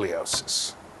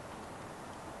mononucleosis.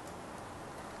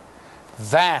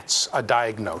 That's a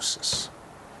diagnosis.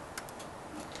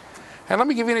 And let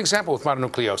me give you an example with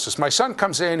mononucleosis. My son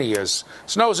comes in, his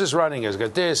nose is running, he's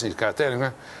got this, he's got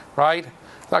that, right?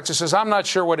 Doctor says, I'm not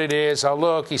sure what it is. I'll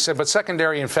look. He said, but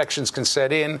secondary infections can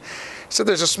set in. He said,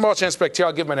 there's a small chance bacteria.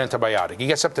 I'll give him an antibiotic. He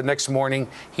gets up the next morning.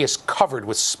 He is covered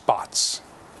with spots,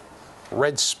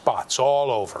 red spots all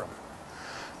over him.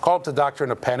 Called up the doctor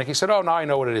in a panic. He said, oh, now I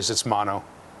know what it is. It's mono.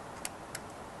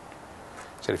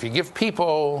 He said, if you give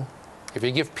people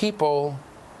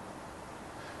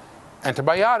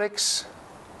antibiotics,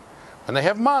 when they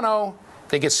have mono,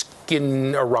 they get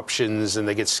skin eruptions and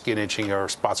they get skin itching or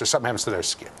spots or something happens to their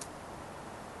skin.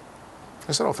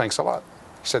 I said, oh, thanks a lot.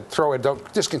 He said,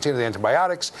 don't discontinue the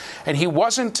antibiotics. And he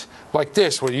wasn't like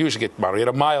this, where you usually get mono. He had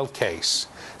a mild case.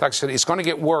 The doctor said, it's going to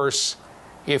get worse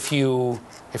if he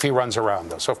runs around,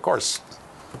 though. So, of course,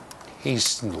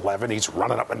 he's 11. He's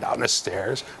running up and down the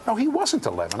stairs. No, he wasn't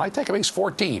 11. I take him, he's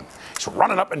 14. He's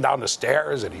running up and down the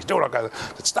stairs, and he's doing all kinds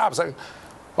of it stops.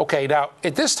 Okay, now,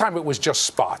 at this time, it was just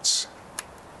spots.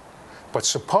 But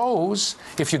suppose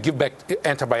if you give back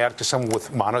antibiotic to someone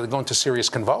with mono, they go into serious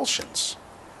convulsions.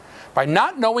 By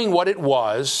not knowing what it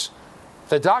was,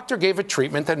 the doctor gave a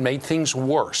treatment that made things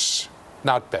worse,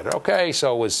 not better. Okay,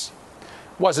 so it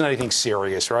wasn't anything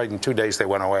serious, right? In 2 days they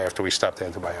went away after we stopped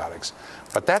antibiotics.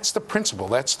 But that's the principle.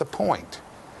 That's the point.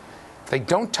 They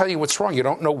don't tell you what's wrong. You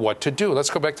don't know what to do. Let's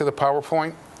go back to the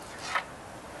PowerPoint.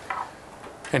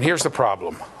 And here's the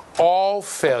problem. All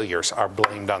failures are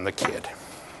blamed on the kid.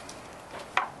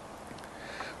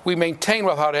 We maintain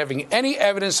without having any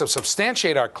evidence to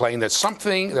substantiate our claim that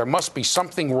there must be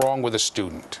something wrong with a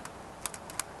student.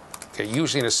 Okay,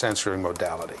 usually in a sensory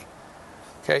modality.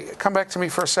 Okay, come back to me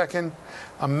for a second.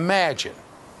 Imagine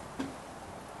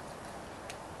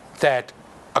that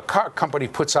a car company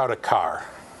puts out a car.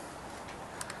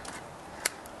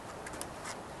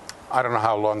 I don't know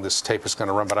how long this tape is going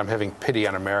to run, but I'm having pity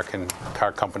on American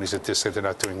car companies at this if they're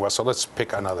not doing well. So let's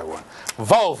pick another one.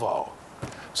 Volvo.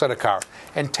 So a car.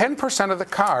 And 10% of the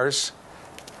cars,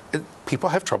 people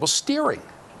have trouble steering.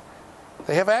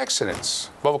 They have accidents.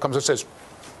 Volvo comes and says,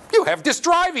 you have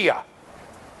dysrhythmia.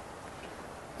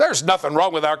 There's nothing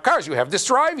wrong with our cars. You have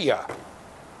dysrhythmia.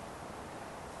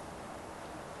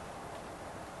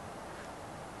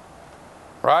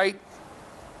 Right?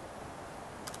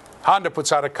 Honda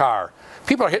puts out a car.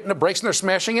 People are hitting the brakes and they're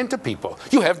smashing into people.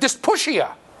 You have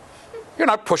dyspushia. You're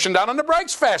not pushing down on the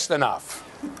brakes fast enough.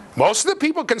 Most of the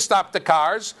people can stop the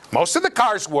cars. Most of the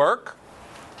cars work.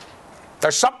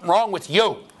 There's something wrong with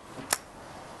you.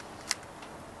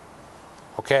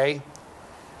 Okay?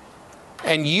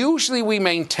 And usually we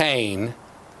maintain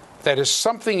that if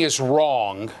something is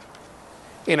wrong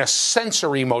in a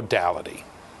sensory modality,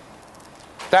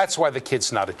 that's why the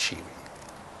kid's not achieving.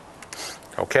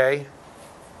 Okay?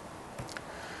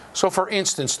 So for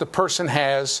instance, the person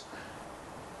has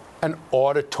an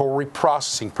auditory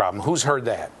processing problem. Who's heard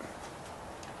that?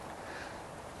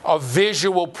 A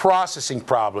visual processing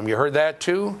problem. You heard that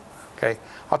too? Okay.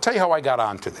 I'll tell you how I got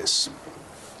onto this.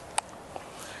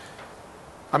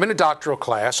 I'm in a doctoral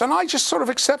class, and I just sort of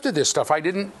accepted this stuff. I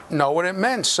didn't know what it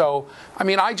meant. So,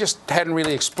 I just hadn't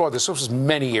really explored this. This was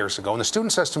many years ago. And the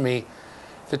student says to me,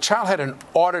 the child had an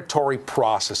auditory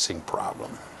processing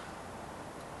problem.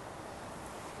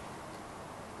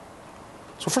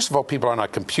 So first of all, people are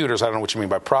not computers. I don't know what you mean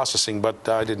by processing, but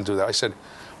I didn't do that. I said,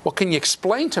 well, can you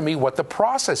explain to me what the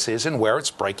process is and where it's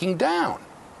breaking down?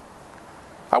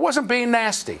 I wasn't being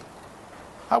nasty.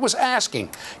 I was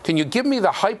asking, can you give me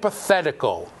the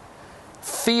hypothetical,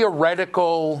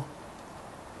 theoretical,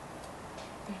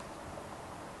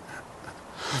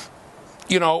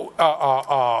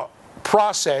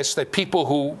 process that people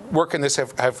who work in this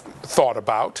have thought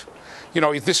about?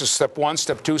 This is step 1,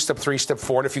 step 2, step 3, step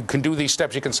 4. And if you can do these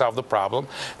steps, you can solve the problem.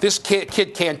 This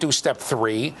kid can't do step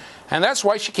 3, and that's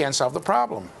why she can't solve the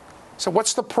problem. So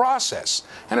what's the process?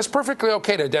 And it's perfectly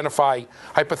okay to identify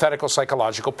hypothetical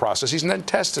psychological processes and then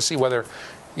test to see whether,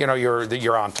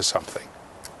 you're onto something.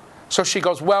 So she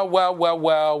goes,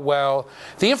 well.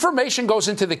 The information goes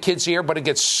into the kid's ear, but it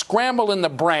gets scrambled in the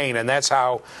brain, and that's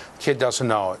how the kid doesn't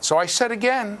know it. So I said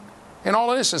again, in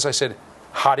all innocence, I said,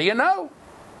 how do you know?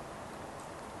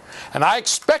 And I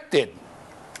expected,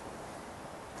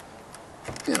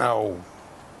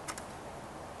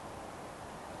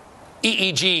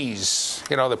 EEGs,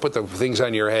 you know, they put the things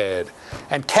on your head,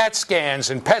 and CAT scans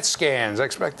and PET scans. I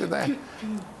expected that.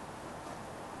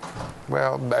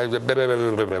 Well,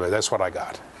 that's what I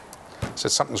got. I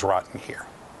said something's rotten here.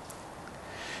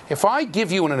 If I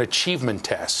give you an achievement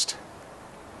test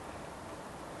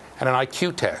and an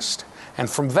IQ test, and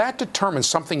from that determine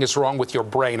something is wrong with your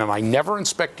brain, and I never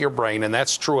inspect your brain, and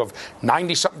that's true of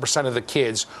 90-something% of the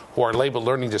kids who are labeled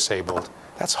learning disabled,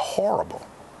 that's horrible.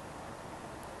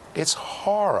 It's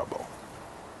horrible.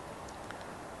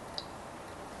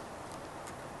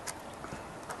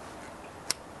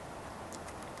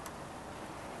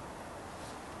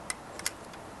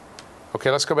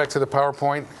 Okay, let's go back to the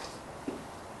PowerPoint.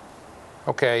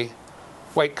 Okay.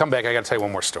 Wait, come back. I got to tell you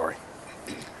one more story.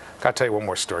 Got to tell you one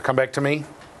more story. Come back to me.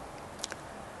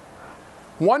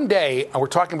 One day, we're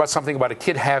talking about something about a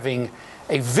kid having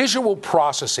a visual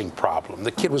processing problem.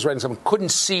 The kid was writing something, couldn't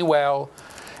see well,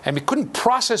 and he couldn't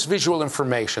process visual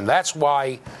information. That's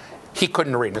why he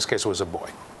couldn't read. In this case, it was a boy.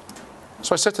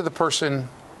 So I said to the person,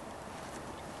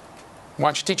 why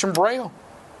don't you teach him Braille?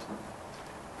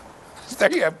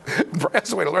 There you have, Braille's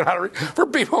the way to learn how to read for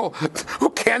people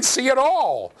who can't see at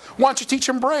all. Why don't you teach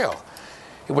him Braille?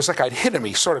 It was like I'd hit him.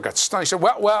 He sort of got stunned. He said,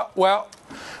 I'll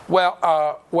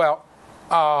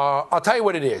tell you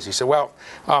what it is. He said,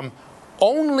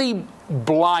 only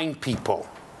blind people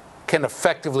can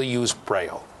effectively use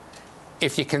Braille.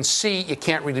 If you can see, you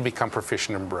can't really become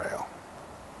proficient in Braille.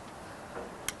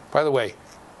 By the way,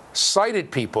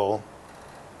 sighted people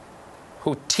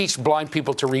who teach blind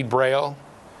people to read Braille,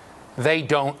 they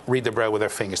don't read the Braille with their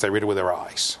fingers. They read it with their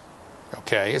eyes.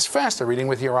 Okay? It's faster reading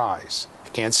with your eyes. If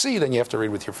you can't see, then you have to read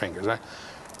with your fingers. Right?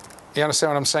 You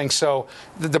understand what I'm saying? So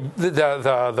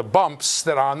the bumps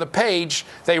that are on the page,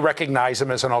 they recognize them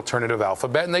as an alternative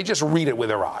alphabet, and they just read it with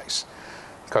their eyes.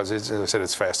 Because, as I said,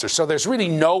 it's faster. So there's really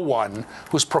no one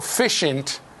who's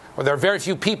proficient, or there are very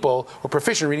few people who are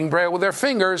proficient reading Braille with their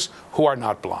fingers who are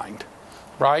not blind.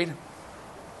 Right?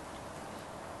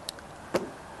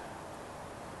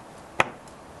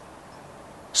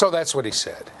 So that's what he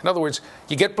said. In other words,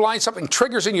 you get blind, something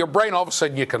triggers in your brain, all of a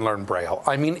sudden you can learn Braille.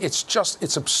 I mean, it's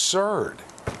absurd.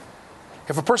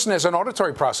 If a person has an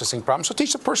auditory processing problem, so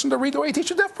teach the person to read the way you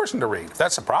teach a deaf person to read.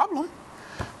 That's a problem.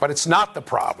 But it's not the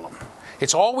problem.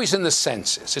 It's always in the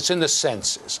senses. It's in the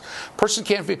senses. Person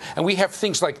can't feel, and we have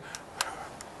things like,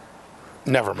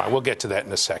 never mind, we'll get to that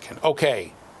in a second.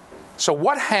 Okay. So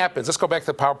what happens, let's go back to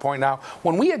the PowerPoint now.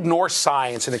 When we ignore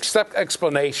science and accept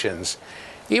explanations,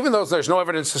 even though there's no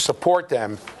evidence to support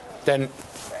them, then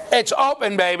it's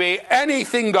open, baby.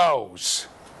 Anything goes.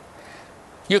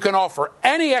 You can offer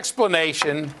any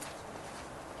explanation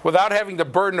without having the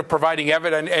burden of providing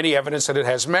any evidence that it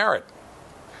has merit.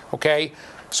 Okay?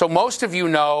 So most of you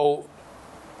know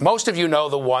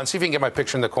the ones, see if you can get my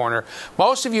picture in the corner.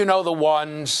 Most of you know the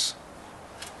ones,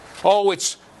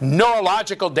 it's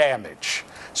neurological damage.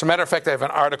 As a matter of fact, I have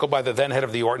an article by the then head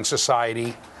of the Orton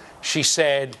Society. She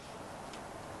said,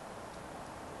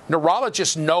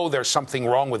 neurologists know there's something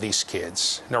wrong with these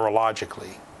kids,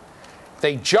 neurologically.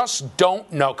 They just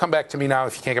don't know. Come back to me now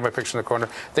if you can't get my picture in the corner.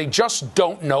 They just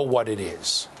don't know what it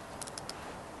is.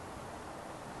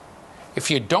 If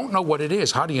you don't know what it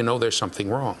is, how do you know there's something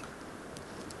wrong?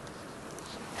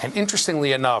 And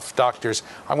interestingly enough, doctors,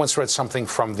 I once read something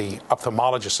from the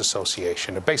Ophthalmologist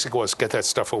Association. The basic was, get that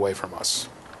stuff away from us.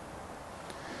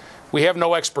 We have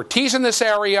no expertise in this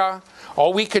area.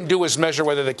 All we can do is measure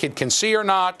whether the kid can see or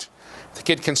not. If the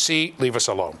kid can see, leave us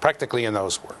alone. Practically in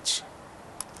those words.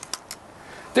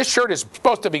 This shirt is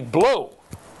supposed to be blue,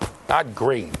 not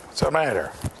green. What's the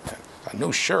matter? A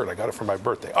new shirt. I got it for my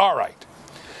birthday. All right.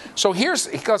 So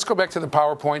let's go back to the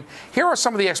PowerPoint. Here are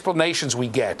some of the explanations we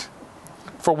get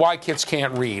for why kids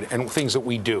can't read and things that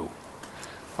we do.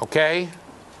 Okay?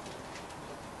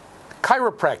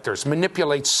 Chiropractors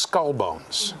manipulate skull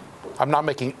bones. I'm not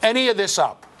making any of this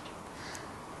up.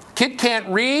 Kid can't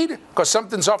read because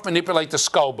something's off, manipulate the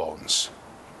skull bones.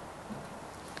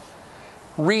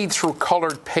 Read through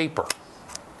colored paper.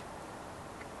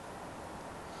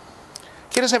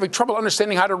 Kid is having trouble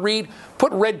understanding how to read.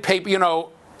 Put red paper,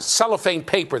 cellophane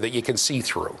paper that you can see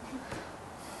through.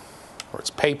 Or it's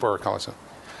paper or color.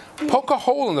 Poke a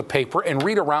hole in the paper and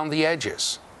read around the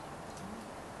edges.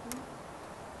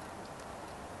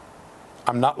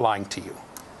 I'm not lying to you.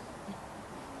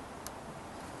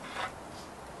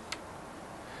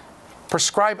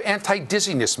 Prescribe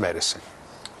anti-dizziness medicine.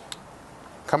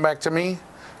 Come back to me.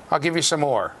 I'll give you some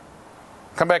more.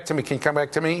 Come back to me. Can you come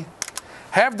back to me?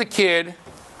 Have the kid.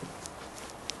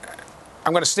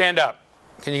 I'm going to stand up.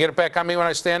 Can you get it back on me when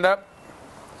I stand up?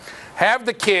 Have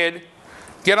the kid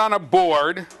get on a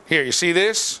board. Here, you see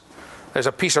this? there's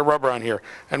a piece of rubber on here,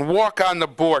 and walk on the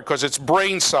board, because it's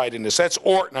brain sidedness. That's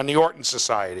Orton on the Orton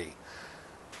Society.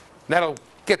 And that'll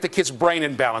get the kid's brain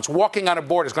in balance. Walking on a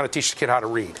board is going to teach the kid how to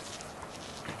read.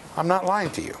 I'm not lying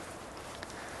to you.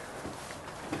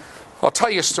 I'll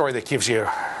tell you a story that gives you...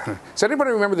 Does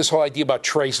anybody remember this whole idea about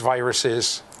trace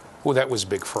viruses? Oh, that was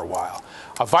big for a while.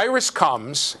 A virus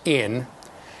comes in,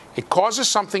 it causes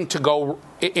something to go...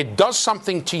 It does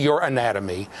something to your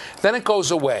anatomy, then it goes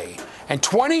away. And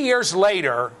 20 years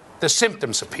later, the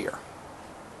symptoms appear.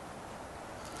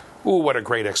 Ooh, what a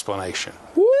great explanation.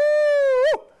 Woo!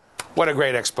 What a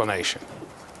great explanation.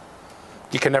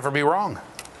 You can never be wrong.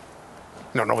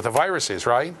 You don't know what the virus is,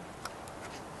 right?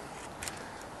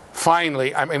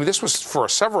 Finally, I mean, this was for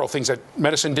several things that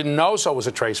medicine didn't know, so it was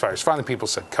a trace virus. Finally, people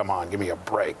said, come on, give me a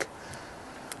break.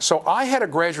 So I had a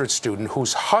graduate student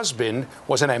whose husband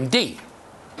was an MD,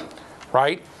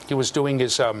 right? He was doing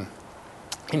his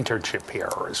internship here,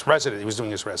 or his he was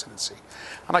doing his residency.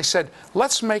 And I said,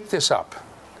 let's make this up.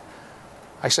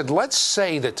 I said, let's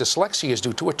say that dyslexia is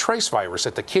due to a trace virus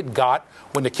that the kid got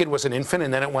when the kid was an infant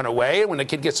and then it went away, and when the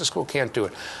kid gets to school, can't do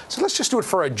it. So let's just do it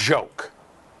for a joke,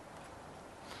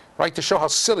 right, to show how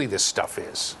silly this stuff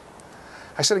is.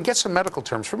 I said, and get some medical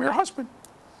terms from your husband.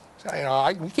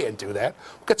 I said, we can't do that.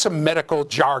 We'll get some medical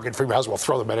jargon from your husband. We'll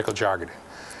throw the medical jargon in.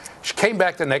 She came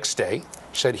back the next day.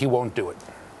 She said, he won't do it.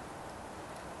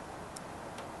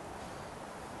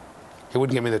 He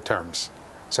wouldn't give me the terms.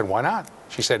 I said, why not?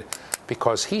 She said,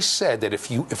 because he said that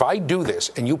if I do this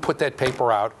and you put that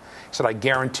paper out, he said, I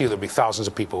guarantee you there'll be thousands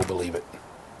of people who believe it.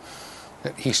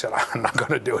 He said, I'm not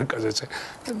going to do it because it's...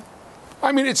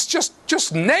 I mean, it's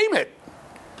just name it.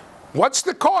 What's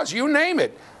the cause? You name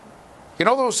it. You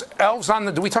know those elves on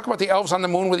the... Do we talk about the elves on the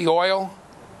moon with the oil?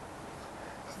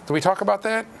 Do we talk about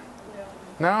that?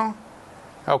 No?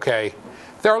 Okay.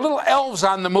 There are little elves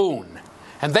on the moon,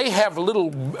 and they have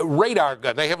little radar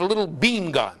guns. They have little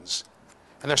beam guns.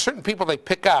 And there's certain people they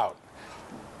pick out,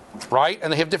 right?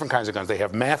 And they have different kinds of guns. They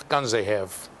have math guns. They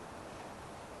have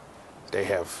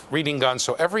reading guns.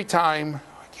 So every time...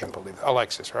 I can't believe it.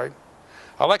 Alexis, right?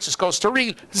 Alexis goes to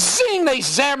read. Zing! They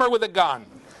zam her with a gun.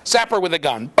 Zap her with a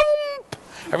gun. Boom!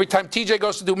 Every time TJ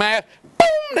goes to do math,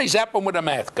 boom! They zap him with a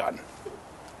math gun.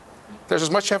 There's as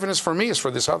much evidence for me as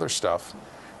for this other stuff.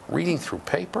 Reading through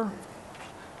paper.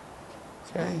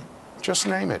 Okay? Just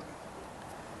name it.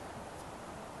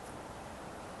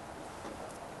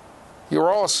 You're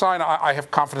all assigned, I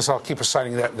have confidence I'll keep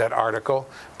assigning that article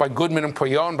by Goodman and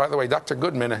Poyon. By the way, Dr.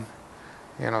 Goodman,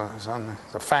 is on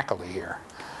the faculty here,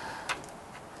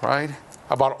 right?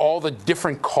 About all the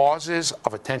different causes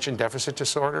of attention deficit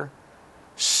disorder.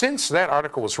 Since that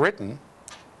article was written,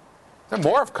 then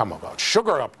more have come about.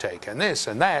 Sugar uptake and this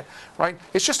and that, right?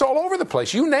 It's just all over the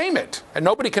place. You name it, and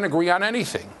nobody can agree on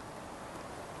anything.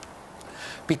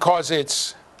 Because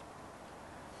it's,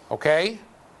 okay?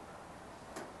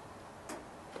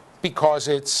 Because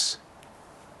it's,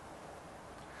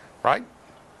 right?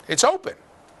 It's open.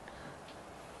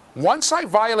 Once I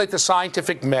violate the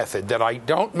scientific method that I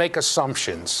don't make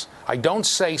assumptions, I don't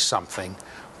say something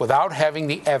without having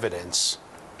the evidence,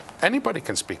 anybody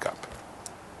can speak up,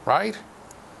 right?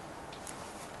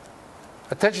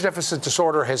 Attention deficit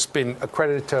disorder has been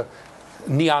accredited to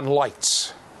neon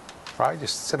lights, right?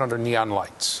 Just sit under neon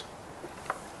lights.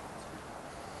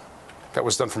 That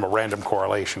was done from a random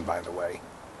correlation, by the way.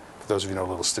 For those of you who know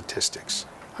little statistics.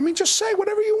 I mean, just say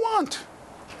whatever you want.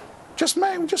 Just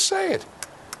say it.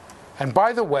 And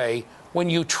by the way,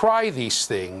 when you try these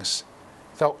things,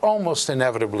 they'll almost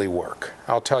inevitably work.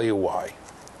 I'll tell you why.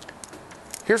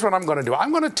 Here's what I'm going to do. I'm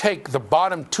going to take the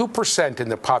bottom 2% in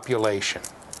the population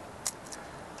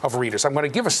of readers. I'm going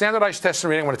to give a standardized test in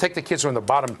reading. I'm going to take the kids who are in the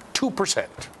bottom 2%.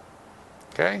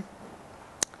 Okay?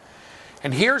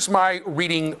 And here's my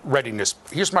reading readiness.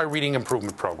 Here's my reading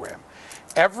improvement program.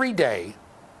 Every day,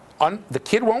 the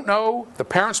kid won't know, the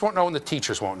parents won't know, and the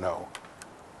teachers won't know.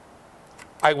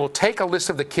 I will take a list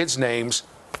of the kids' names,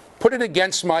 put it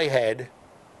against my head,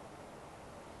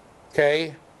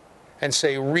 okay, and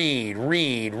say, read,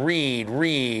 read, read,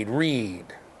 read, read.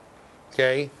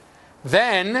 Okay?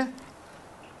 Then,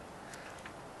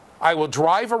 I will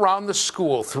drive around the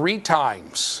school 3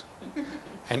 times.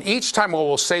 And each time I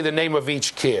will say the name of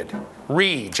each kid.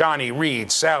 Read, Johnny,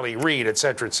 read, Sally, read,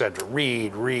 etc., etc.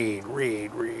 Read, read,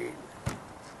 read, read.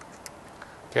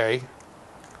 Okay?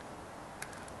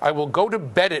 I will go to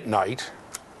bed at night,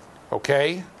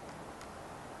 okay?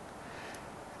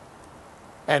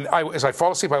 And as I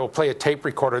fall asleep, I will play a tape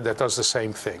recorder that does the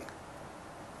same thing.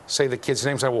 Say the kids'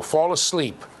 names. I will fall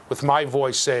asleep with my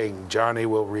voice saying, Johnny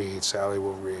will read, Sally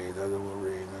will read, other will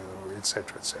read,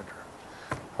 etc., etc.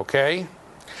 Okay?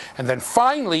 And then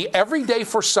finally, every day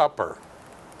for supper,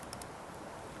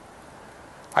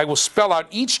 I will spell out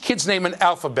each kid's name in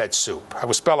alphabet soup. I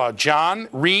will spell out John,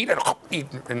 read,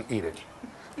 and eat it.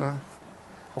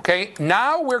 Okay,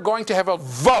 now we're going to have a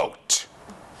vote.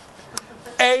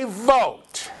 A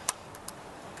vote.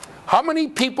 How many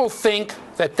people think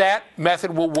that that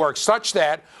method will work such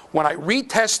that when I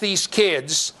retest these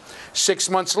kids 6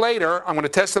 months later, I'm going to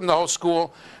test them the whole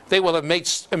school, they will have made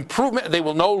improvement. They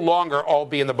will no longer all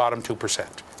be in the bottom 2%.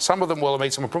 Some of them will have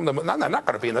made some improvement. They're not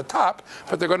going to be in the top,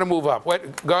 but they're going to move up.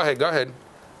 Wait, go ahead.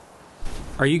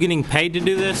 Are you getting paid to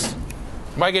do this?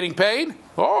 Am I getting paid?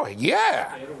 Oh,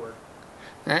 yeah. It'll work.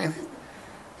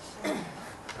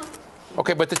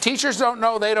 Okay, but the teachers don't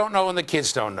know, they don't know, and the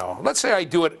kids don't know. Let's say I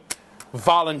do it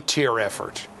volunteer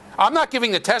effort. I'm not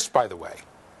giving the test, by the way.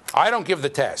 I don't give the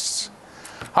tests.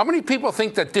 How many people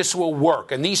think that this will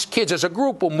work and these kids as a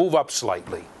group will move up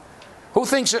slightly? Who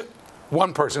thinks it?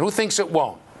 One person. Who thinks it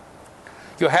won't?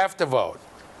 You have to vote.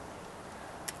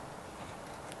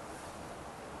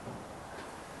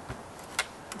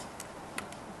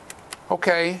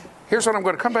 Okay, here's what I'm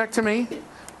going to come back to me.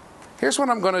 Here's what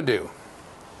I'm going to do.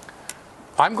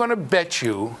 I'm going to bet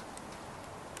you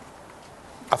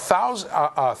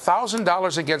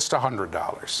 $1,000 against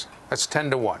 $100. That's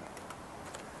 10 to 1.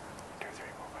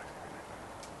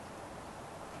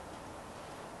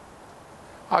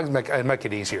 I'll make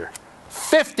it easier.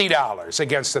 $50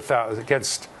 against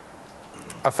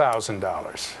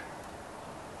 $1,000.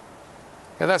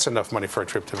 Yeah, that's enough money for a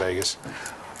trip to Vegas.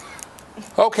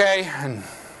 Okay, and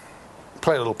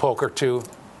play a little poker too.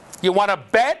 You want to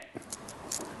bet?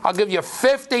 I'll give you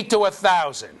 50 to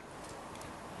 1,000.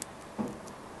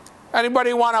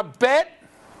 Anybody want to bet?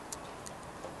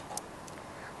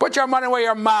 Put your money where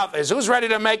your mouth is. Who's ready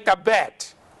to make the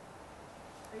bet?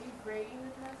 Are you grading the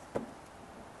test?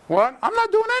 What? I'm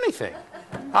not doing anything.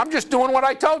 I'm just doing what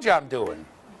I told you I'm doing.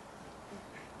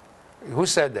 Who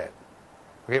said that?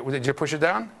 Okay, did you push it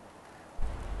down?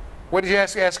 What did you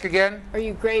ask again? Are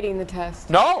you grading the test?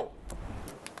 No.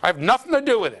 I have nothing to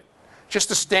do with it.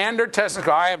 Just a standard test.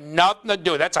 I have nothing to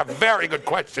do with it. That's a very good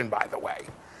question, by the way.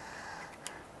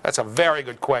 That's a very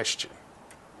good question.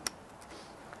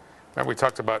 Remember we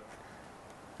talked about,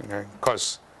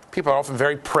 because people are often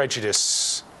very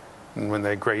prejudiced when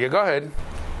they grade. Yeah, go ahead.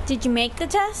 Did you make the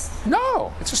test?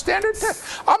 No, it's a standard test.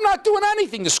 I'm not doing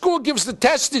anything. The school gives the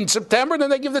test in September, then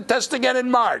they give the test again in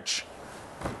March.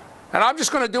 And I'm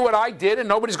just going to do what I did, and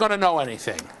nobody's going to know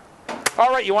anything. All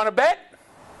right, you want to bet?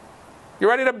 You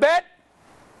ready to bet?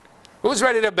 Who's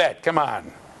ready to bet? Come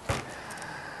on.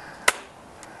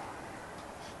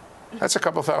 That's a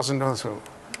couple $1,000.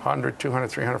 100, 200,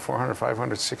 300, 400,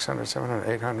 500, 600, 700,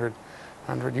 800,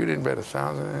 100. You didn't bet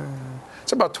 1,000.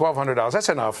 It's about $1,200. That's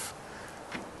enough.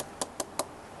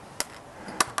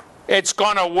 It's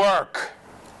going to work.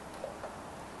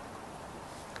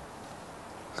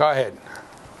 Go ahead.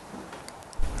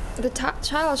 The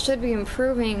child should be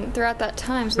improving throughout that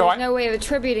time, so there's no way of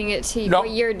attributing it to what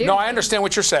you're doing. No, I understand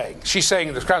what you're saying. She's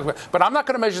saying this, but I'm not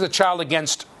going to measure the children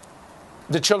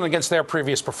against their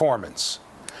previous performance.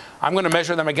 I'm going to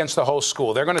measure them against the whole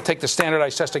school. They're going to take the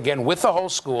standardized test again with the whole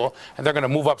school, and they're going to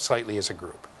move up slightly as a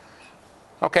group.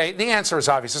 Okay, the answer is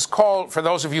obvious. It's called, for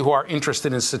those of you who are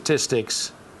interested in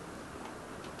statistics,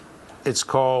 it's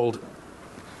called,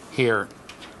 here,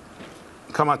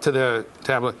 come up to the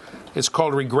tablet, it's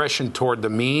called regression toward the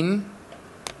mean.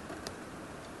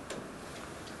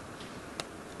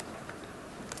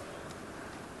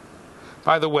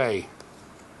 By the way,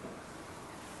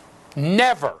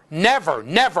 never,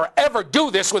 ever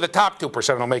do this with the top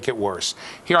 2%. It'll make it worse.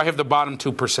 Here I have the bottom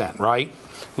 2%, right?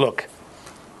 Look.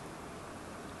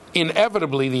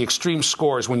 Inevitably, the extreme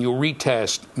scores, when you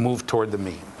retest, move toward the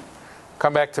mean.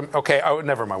 Come back to, okay, oh,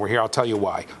 never mind. We're here. I'll tell you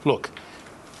why. Look,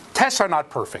 tests are not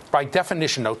perfect. By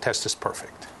definition, no test is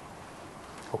perfect.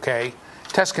 Okay?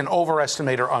 Tests can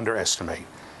overestimate or underestimate.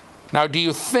 Now, do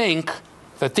you think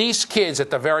that these kids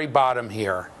at the very bottom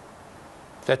here,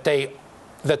 that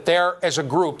they're, as a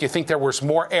group, do you think there was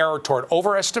more error toward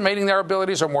overestimating their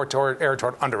abilities or more error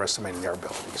toward underestimating their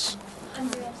abilities?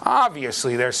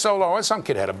 Obviously, they're so low. Some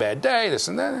kid had a bad day, this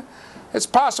and that. It's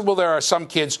possible there are some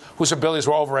kids whose abilities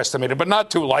were overestimated, but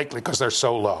not too likely because they're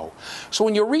so low. So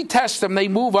when you retest them, they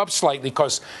move up slightly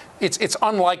because it's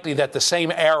unlikely that the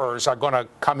same errors are going to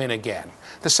come in again.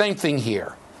 The same thing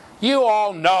here. You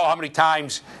all know how many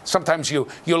times, sometimes you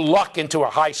luck into a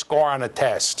high score on a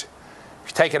test. If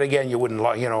you take it again, you wouldn't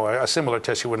luck, a similar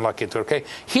test, you wouldn't luck into it, okay?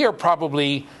 Here,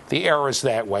 probably the error is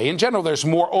that way. In general, there's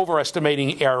more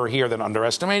overestimating error here than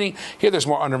underestimating. Here, there's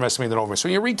more underestimating than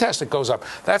overestimating. So when you retest, it goes up.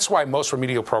 That's why most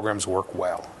remedial programs work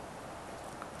well.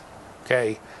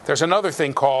 Okay? There's another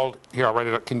thing called, here, I'll write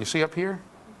it up. Can you see up here?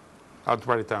 I'll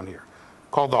write it down here.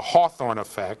 Called the Hawthorne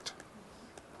effect.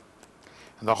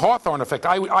 And the Hawthorne effect,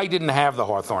 I didn't have the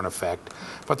Hawthorne effect,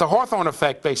 but the Hawthorne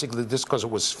effect basically, this because it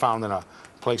was found in a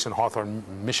place in Hawthorne,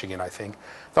 Michigan, I think.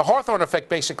 The Hawthorne effect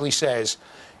basically says,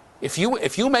 if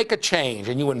you make a change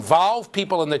and you involve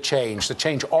people in the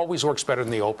change always works better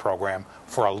than the old program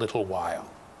for a little while.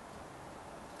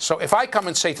 So if I come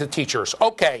and say to the teachers,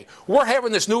 okay, we're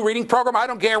having this new reading program, I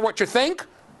don't care what you think,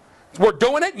 we're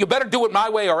doing it, you better do it my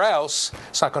way or else,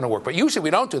 it's not going to work. But usually we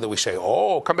don't do that. We say,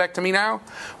 oh, come back to me now.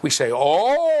 We say,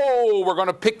 oh, we're going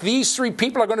to pick these 3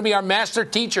 people are going to be our master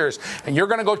teachers, and you're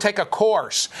going to go take a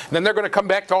course. And then they're going to come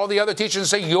back to all the other teachers and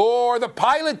say, you're the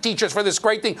pilot teachers for this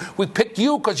great thing. We picked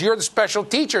you because you're the special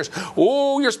teachers.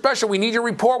 Oh, you're special. We need your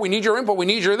report. We need your input. We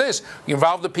need your this. You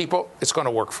involve the people, it's going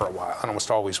to work for a while. It almost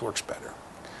always works better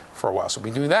for a while. So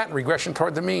we do that, regression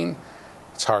toward the mean,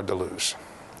 it's hard to lose.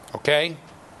 Okay?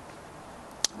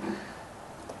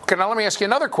 Okay, now let me ask you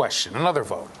another question, another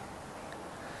vote.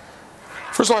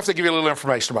 First of all, I have to give you a little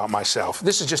information about myself.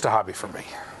 This is just a hobby for me,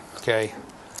 okay?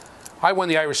 I won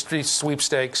the Irish Street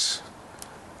Sweepstakes.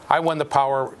 I won the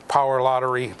Powerball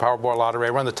lottery. I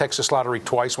won the Texas lottery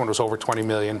twice when it was over 20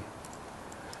 million,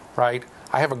 right?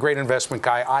 I have a great investment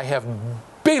guy. I have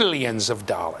billions of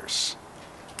dollars.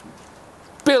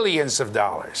 Billions of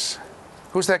dollars.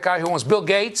 Who's that guy who owns Bill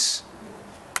Gates?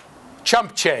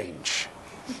 Chump change.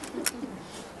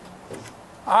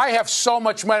 I have so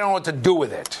much money, I don't know what to do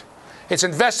with it. It's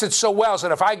invested so well so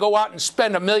that if I go out and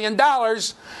spend $1 million,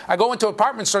 I go into an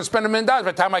apartment store and spend $1 million. By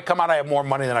the time I come out, I have more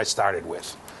money than I started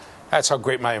with. That's how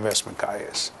great my investment guy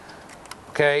is.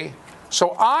 Okay?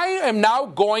 So I am now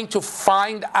going to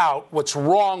find out what's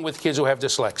wrong with kids who have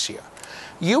dyslexia.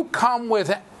 You come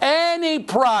with any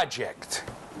project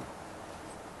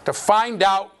to find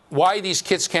out why these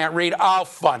kids can't read, I'll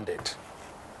fund it.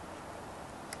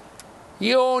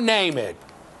 You name it.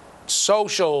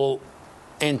 Social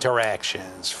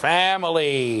interactions,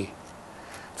 family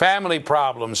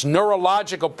problems,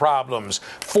 neurological problems,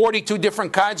 42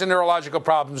 different kinds of neurological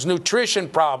problems, nutrition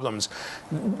problems,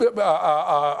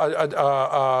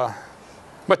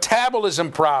 metabolism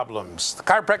problems. The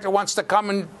chiropractor wants to come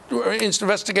and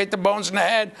investigate the bones in the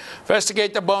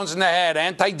head,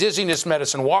 anti-dizziness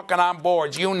medicine, walking on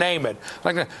boards, you name it.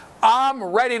 I'm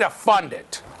ready to fund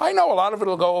it. I know a lot of it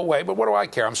will go away, but what do I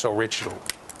care? I'm so rich.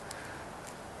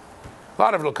 A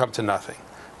lot of it will come to nothing.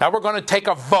 Now we're going to take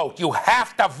a vote. You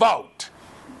have to vote.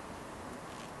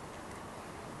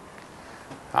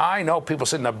 I know people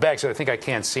sit in the back, so I think I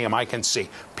can't see them. I can see.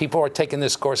 People are taking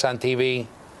this course on TV.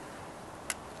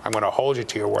 I'm going to hold you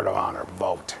to your word of honor.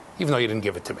 Vote. Even though you didn't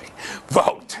give it to me.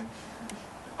 Vote.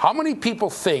 How many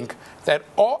people think that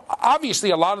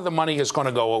obviously a lot of the money is going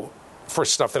to go for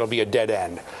stuff that'll be a dead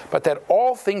end, but that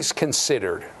all things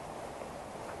considered,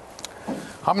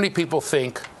 how many people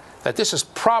think that this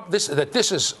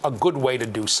is a good way to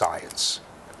do science?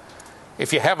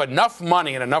 If you have enough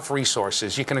money and enough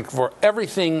resources, you can explore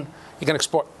everything. You can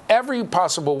explore every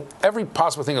possible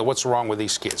thing of what's wrong with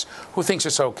these kids. Who thinks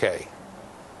it's okay?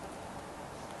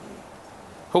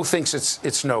 Who thinks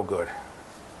it's no good?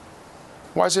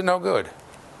 Why is it no good?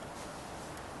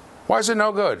 Why is it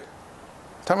no good?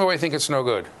 Tell me why you think it's no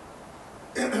good.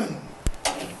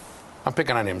 I'm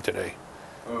picking on him today.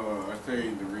 I say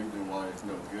the reason why it's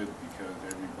no good because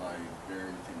everybody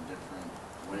varies in different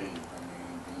ways. I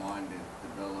mean, the mind is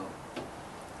developed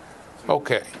to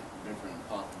Okay. different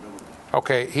possibilities.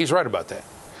 Okay, he's right about that.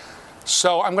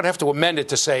 So I'm going to have to amend it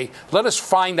to say, let us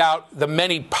find out the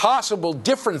many possible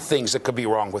different things that could be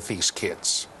wrong with these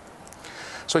kids.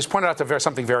 So he's pointed out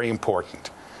something very important.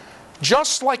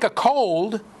 Just like a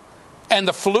cold and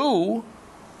the flu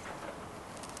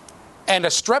and a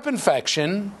strep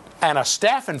infection and a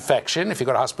staph infection, if you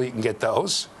go to the hospital, you can get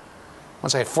those.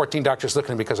 Once I had 14 doctors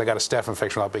looking at me because I got a staph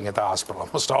infection without being at the hospital.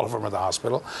 Almost all of them are at the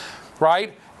hospital,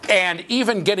 right? And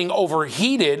even getting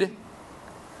overheated,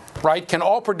 right, can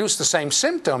all produce the same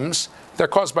symptoms. They're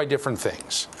caused by different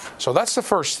things. So that's the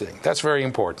first thing. That's very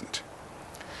important.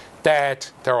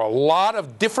 That there are a lot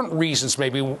of different reasons,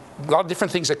 maybe a lot of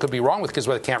different things that could be wrong with kids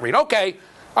where they can't read. Okay,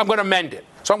 I'm going to mend it.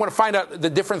 So I'm going to find out the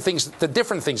different things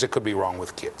that could be wrong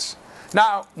with kids.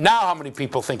 Now how many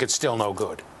people think it's still no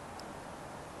good?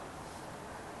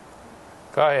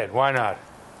 Go ahead, why not?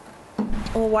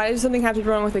 Well, why does something have to be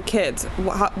wrong with the kids?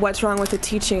 What's wrong with the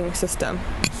teaching system?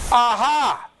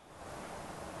 Aha!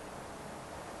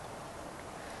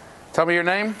 Tell me your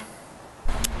name.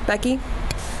 Becky?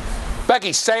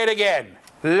 Becky, say it again.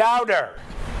 Louder.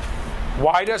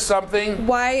 Why does something?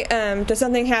 Why does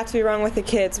something have to be wrong with the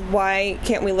kids? Why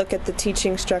can't we look at the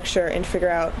teaching structure and figure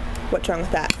out what's wrong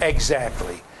with that?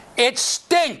 Exactly. It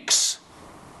stinks.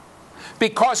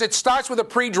 Because it starts with a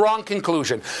pre-drawn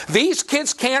conclusion. These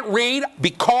kids can't read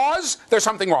because there's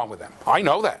something wrong with them. I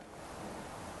know that.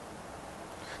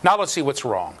 Now let's see what's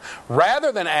wrong.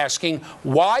 Rather than asking,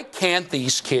 why can't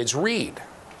these kids read?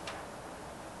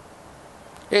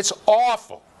 It's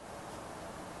awful.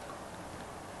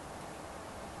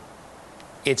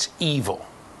 It's evil.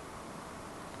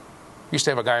 I used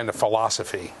to have a guy into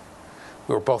philosophy.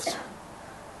 We were both,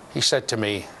 he said to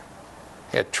me,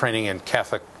 he had training in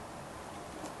Catholic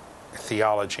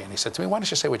theology, and he said to me, why don't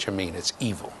you say what you mean? It's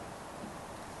evil.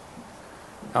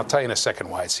 I'll tell you in a second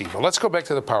why it's evil. Let's go back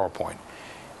to the PowerPoint.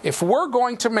 If we're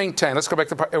going to maintain, let's go back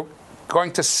to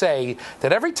going to say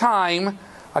that every time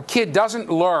a kid doesn't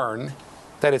learn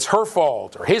that it's her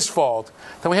fault or his fault,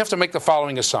 then we have to make the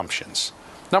following assumptions.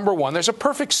 Number one, there's a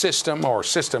perfect system or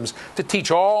systems to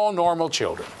teach all normal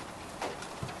children.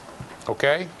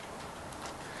 Okay?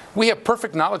 We have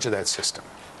perfect knowledge of that system.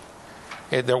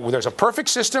 There's a perfect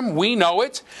system, we know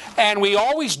it, and we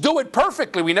always do it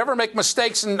perfectly. We never make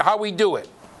mistakes in how we do it,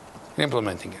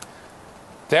 implementing it.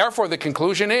 Therefore, the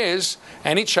conclusion is,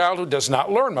 any child who does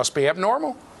not learn must be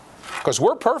abnormal. Because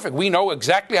we're perfect. We know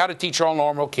exactly how to teach all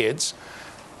normal kids.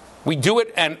 We do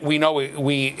it, and we know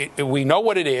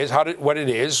what it is, what it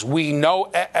is. We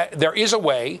know there is a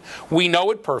way. We know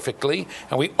it perfectly,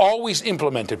 and we always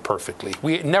implement it perfectly.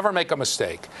 We never make a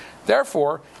mistake.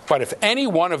 Therefore, but if any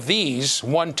one of these,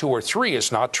 1, 2, or 3,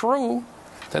 is not true,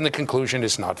 then the conclusion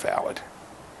is not valid.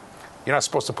 You're not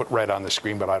supposed to put red on the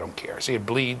screen, but I don't care. See, it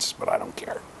bleeds, but I don't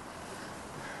care.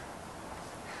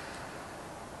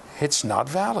 It's not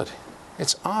valid.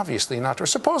 It's obviously not true.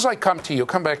 Suppose I come to you,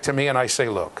 come back to me, and I say,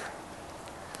 look,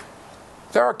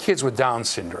 there are kids with Down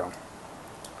syndrome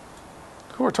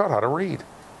who are taught how to read,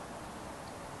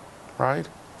 right?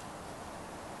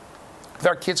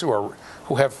 There are kids who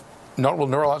have notable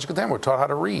neurological damage who are taught how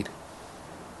to read.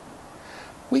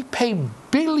 We pay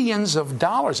billions of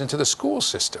dollars into the school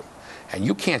system, and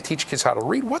you can't teach kids how to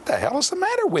read? What the hell is the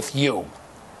matter with you?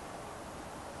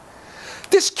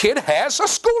 This kid has a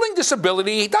schooling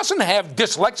disability. He doesn't have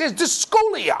dyslexia, it's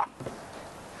dyscalculia.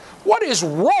 What is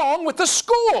wrong with the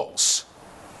schools?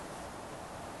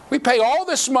 We pay all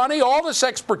this money, all this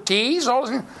expertise.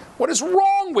 What is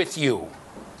wrong with you?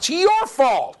 It's your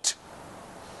fault.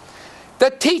 The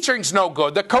teaching's no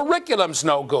good. The curriculum's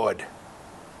no good.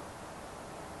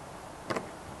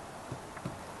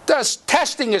 The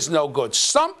testing is no good.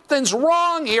 Something's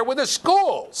wrong here with the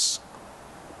schools.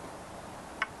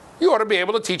 You ought to be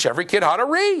able to teach every kid how to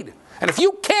read. And if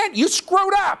you can't, you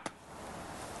screwed up.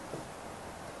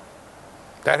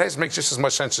 That makes just as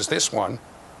much sense as this one.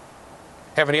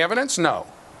 Have any evidence? No.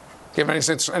 Do you have any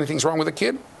sense anything's wrong with a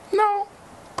kid? No.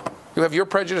 You have your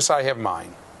prejudice, I have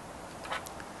mine.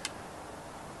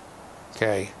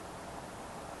 Okay.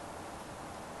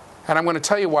 And I'm going to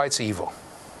tell you why it's evil.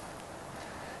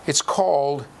 It's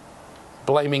called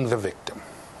blaming the victim.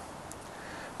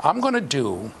 I'm going to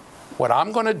do what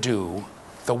I'm going to do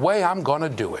the way I'm going to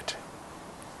do it.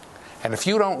 And if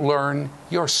you don't learn,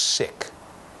 you're sick.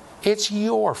 It's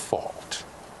your fault.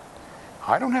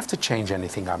 I don't have to change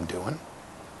anything I'm doing.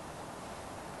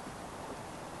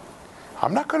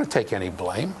 I'm not going to take any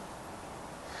blame.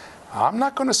 I'm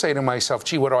not going to say to myself,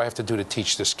 gee, what do I have to do to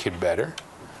teach this kid better?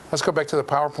 Let's go back to the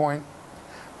PowerPoint.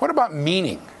 What about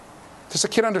meaning? Does the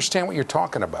kid understand what you're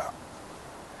talking about?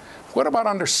 What about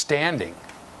understanding?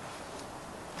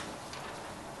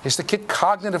 Is the kid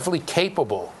cognitively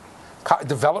capable,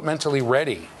 developmentally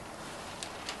ready?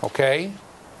 Okay?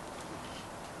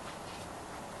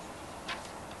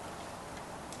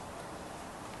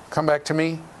 Come back to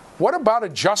me. What about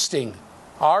adjusting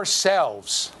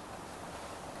ourselves?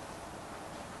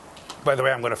 By the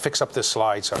way, I'm going to fix up this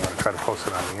slide, so I'm going to try to post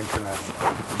it on the internet.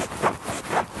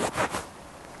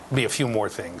 Be a few more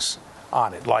things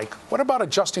on it, like what about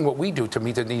adjusting what we do to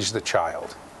meet the needs of the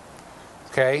child?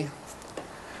 Okay?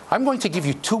 I'm going to give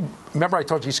you remember I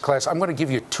told you each class, I'm going to give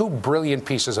you 2 brilliant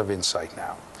pieces of insight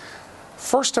now.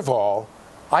 First of all,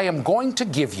 I am going to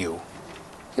give you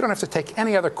don't have to take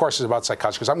any other courses about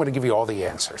psychology because I'm going to give you all the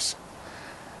answers.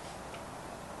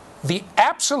 The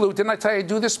absolute, didn't I tell you to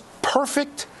do this,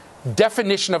 perfect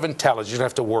definition of intelligence. You don't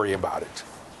have to worry about it.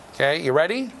 Okay, you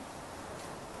ready?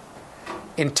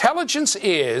 Intelligence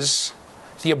is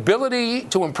the ability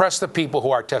to impress the people who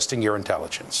are testing your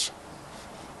intelligence.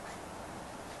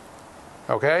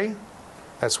 Okay?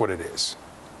 That's what it is.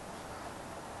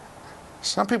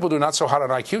 Some people do not so hot on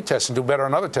IQ tests and do better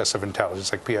on other tests of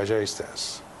intelligence, like Piaget's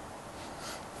tests.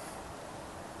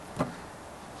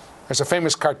 There's a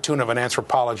famous cartoon of an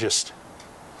anthropologist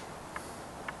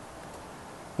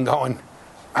going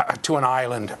to an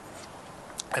island,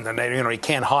 and then he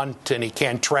can't hunt and he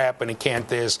can't trap and he can't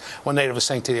this. One native was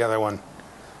saying to the other one,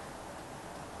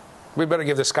 "We better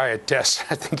give this guy a test.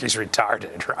 I think he's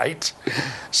retarded," right?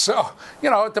 So,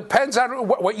 it depends on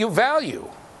what you value.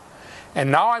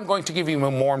 And now I'm going to give you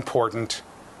a more important.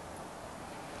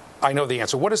 I know the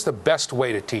answer. What is the best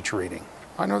way to teach reading?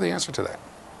 I know the answer to that.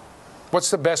 What's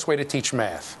the best way to teach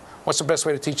math? What's the best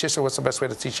way to teach history? What's the best way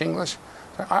to teach English?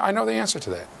 I know the answer to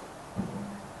that.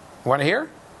 You want to hear?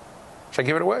 Should I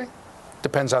give it away?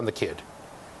 Depends on the kid.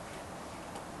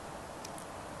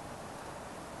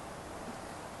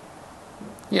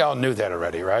 You all knew that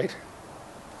already, right?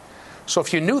 So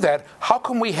if you knew that, how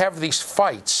come we have these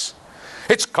fights?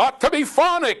 It's got to be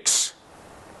phonics.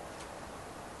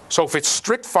 So if it's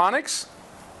strict phonics,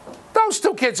 those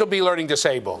two kids will be learning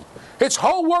disabled. It's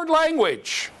whole word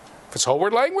language. If it's whole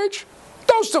word language,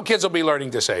 those two kids will be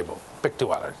learning disabled. Pick two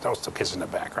others. Those two kids in the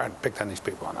back, right? Picked on these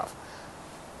people enough.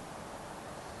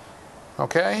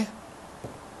 Okay?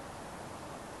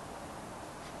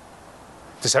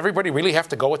 Does everybody really have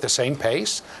to go at the same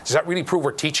pace? Does that really prove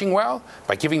we're teaching well?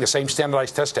 By giving the same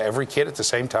standardized test to every kid at the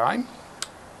same time?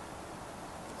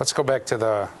 Let's go back to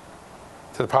the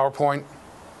PowerPoint.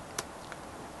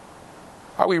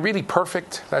 Are we really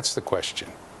perfect? That's the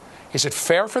question. Is it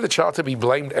fair for the child to be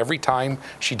blamed every time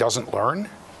she doesn't learn?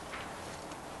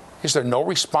 Is there no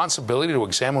responsibility to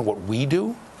examine what we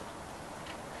do?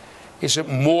 Is it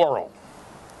moral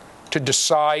to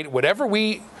decide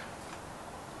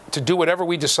to do whatever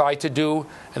we decide to do,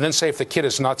 and then say if the kid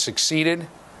has not succeeded,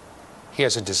 he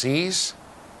has a disease?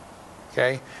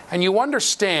 Okay? And you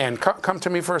understand, come to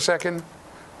me for a second.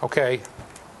 Okay.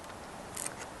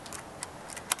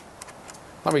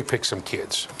 Let me pick some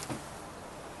kids.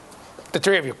 The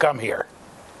three of you come here.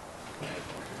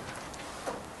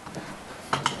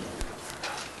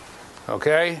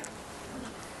 Okay?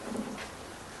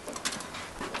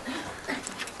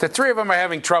 The three of them are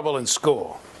having trouble in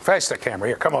school. Face the camera.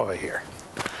 Here, come over here.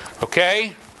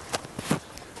 Okay?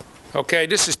 Okay,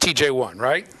 this is TJ1,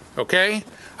 right? Okay?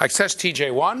 I test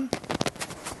TJ1.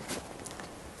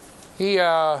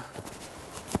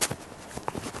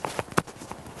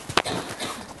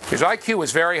 His IQ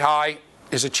is very high.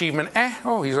 His achievement, he's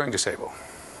learning disabled.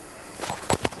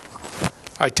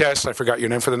 I test, I forgot your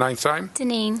name for the 9th time.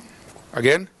 Deneen.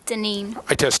 Again? Deneen.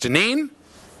 I test Deneen.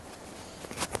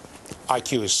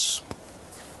 IQ is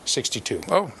 62.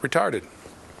 Oh, retarded.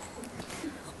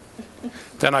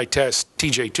 Then I test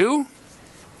TJ2,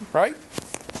 right?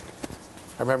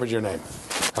 I remembered your name.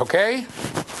 Okay?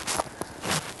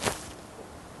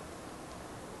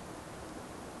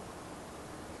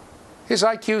 His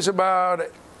IQ is about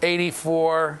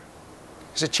 84.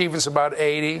 His achievement's about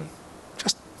 80.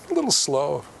 Just a little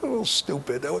slow, a little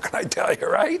stupid. What can I tell you,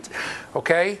 right?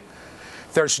 Okay?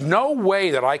 There's no way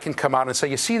that I can come out and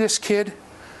say, you see this kid?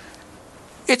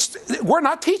 We're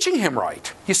not teaching him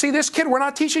right. You see this kid? We're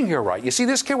not teaching him right. You see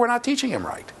this kid? We're not teaching him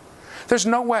right. There's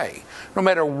no way. No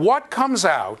matter what comes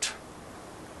out,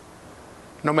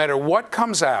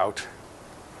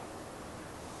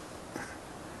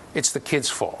 it's the kid's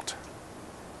fault.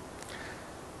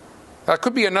 Now, it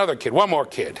could be another kid, one more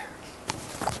kid.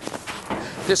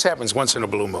 This happens once in a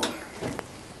blue moon.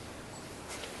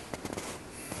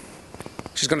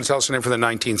 She's going to tell us her name for the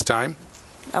 19th time.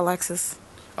 Alexis.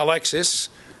 Alexis.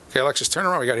 Okay, Alexis, turn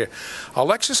around. We got here.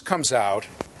 Alexis comes out,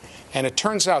 and it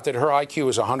turns out that her IQ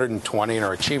is 120 and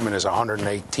her achievement is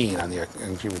 118 on the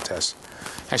achievement test.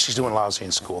 And she's doing lousy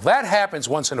in school. That happens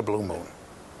once in a blue moon.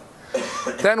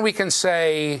 Then we can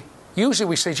say, usually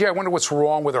we say, gee, I wonder what's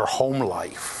wrong with her home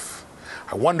life.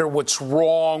 I wonder what's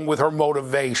wrong with her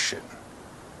motivation.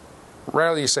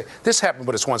 Rarely you say, this happened,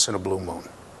 but it's once in a blue moon.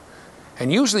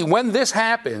 And usually when this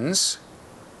happens,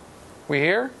 we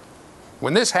hear?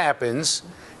 When this happens,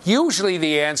 usually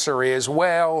the answer is,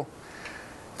 well,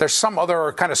 there's some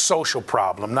other kind of social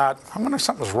problem. Not, I wonder if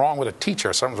something's wrong with a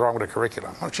teacher, something's wrong with a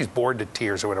curriculum. Oh, she's bored to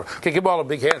tears or whatever. Okay, give all a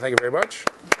big hand. Thank you very much.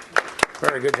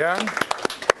 Very good job.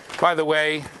 By the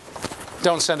way,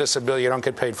 don't send us a bill. You don't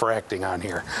get paid for acting on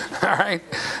here. All right?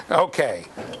 Okay.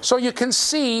 So you can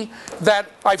see that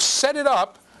I've set it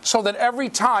up so that every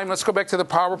time, let's go back to the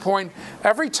PowerPoint,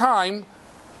 every time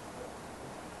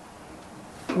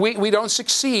we don't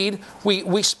succeed, we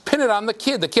pin it on the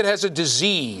kid. The kid has a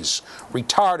disease,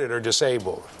 retarded or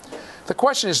disabled. The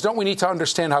question is, don't we need to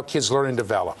understand how kids learn and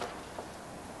develop?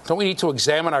 Don't we need to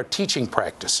examine our teaching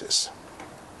practices?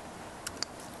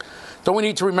 Don't we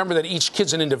need to remember that each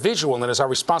kid's an individual and it is our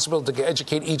responsibility to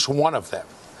educate each one of them?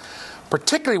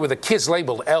 Particularly with the kids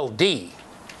labeled LD.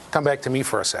 come back to me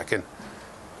for a second.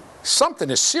 Something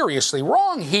is seriously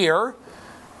wrong here.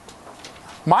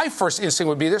 My first instinct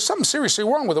would be there's something seriously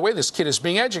wrong with the way this kid is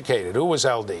being educated. Who was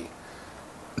LD?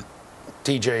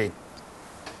 TJ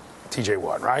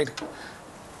what, right?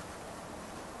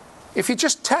 If you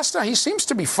just test him, he seems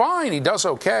to be fine. He does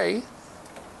okay.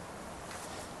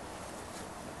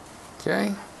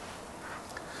 Okay?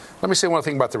 Let me say one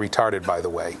thing about the retarded, by the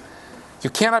way. You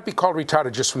cannot be called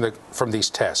retarded just from these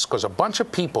tests, because a bunch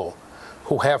of people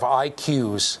who have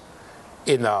IQs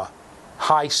in the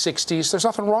high 60s, there's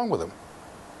nothing wrong with them.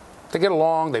 They get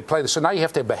along, they play. So now you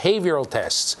have to have behavioral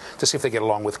tests to see if they get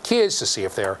along with kids, to see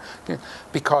if they're,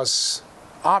 because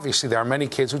obviously there are many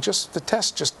kids who the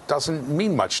test just doesn't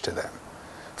mean much to them.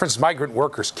 For instance, migrant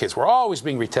workers' kids were always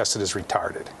being retested as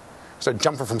retarded. So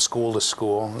jumping from school to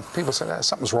school. People say,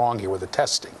 something's wrong here with the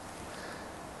testing.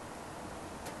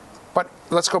 But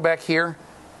let's go back here.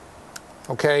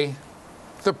 Okay?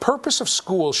 The purpose of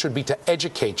school should be to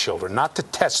educate children, not to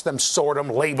test them, sort them,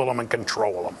 label them, and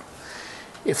control them.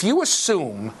 If you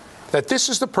assume that this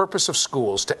is the purpose of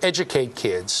schools, to educate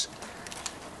kids,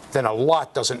 then a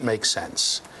lot doesn't make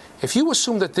sense. If you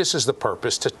assume that this is the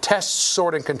purpose, to test,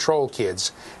 sort, and control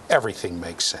kids, everything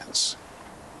makes sense.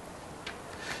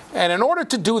 And in order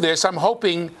to do this, I'm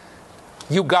hoping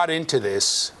you got into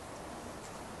this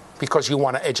because you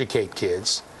want to educate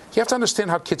kids. You have to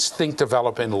understand how kids think,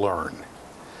 develop, and learn.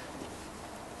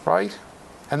 Right?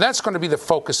 And that's going to be the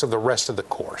focus of the rest of the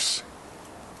course.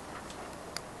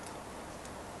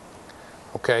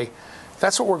 Okay?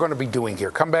 That's what we're going to be doing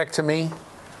here. Come back to me.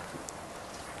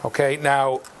 Okay,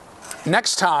 now,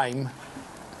 next time,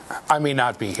 I may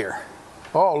not be here.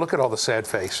 Oh, look at all the sad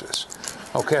faces.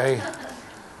 Okay?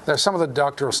 There's some of the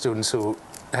doctoral students who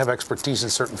have expertise in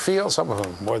certain fields, some of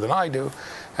them more than I do,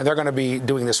 and they're going to be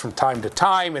doing this from time to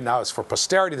time, and now it's for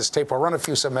posterity. This tape will run a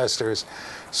few semesters,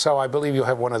 so I believe you'll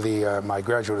have one of my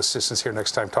graduate assistants here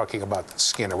next time talking about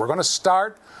Skinner. We're going to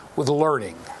start with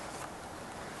learning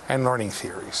and learning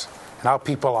theories and how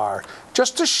people are.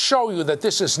 Just to show you that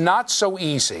this is not so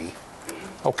easy,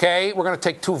 okay, we're going to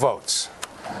take 2 votes.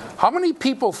 How many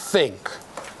people think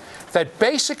that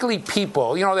basically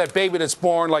people, you know, that baby that's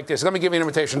born like this? Let me give you an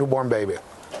imitation newborn baby.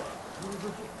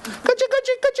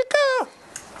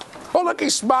 Oh, look, he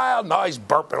smiled. No, he's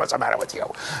burping. What's the matter with you?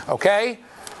 Okay?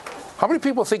 How many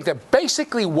people think that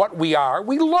basically what we are,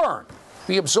 we learn.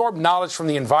 We absorb knowledge from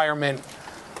the environment,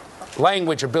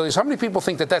 language, abilities. How many people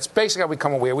think that that's basically how we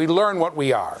become aware? We learn what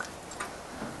we are.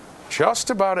 Just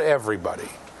about everybody.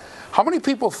 How many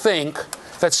people think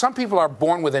that some people are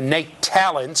born with innate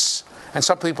talents and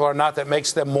some people are not, that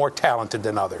makes them more talented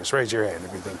than others? Raise your hand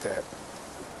if you think that.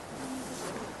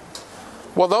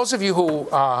 Well, those of you who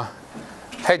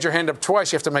had your hand up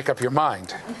twice, you have to make up your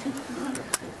mind.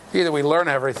 Either we learn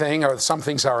everything or some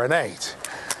things are innate.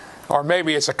 Or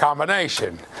maybe it's a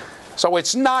combination. So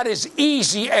it's not as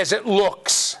easy as it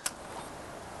looks.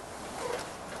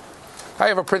 I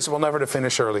have a principle never to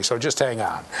finish early, so just hang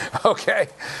on. Okay?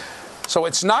 So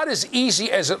it's not as easy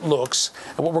as it looks.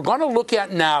 And what we're going to look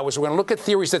at now is we're going to look at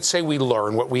theories that say we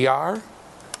learn what we are.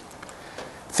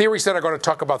 Theories that are going to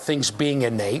talk about things being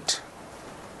innate.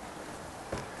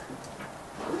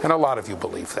 And a lot of you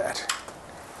believe that.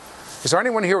 Is there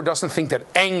anyone here who doesn't think that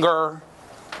anger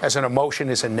as an emotion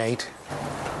is innate?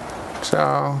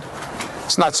 So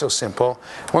it's not so simple.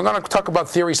 We're going to talk about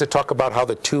theories that talk about how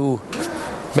the two,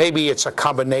 maybe it's a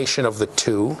combination of the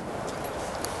two,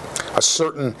 a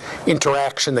certain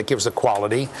interaction that gives the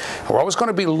quality. And we're always going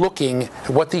to be looking at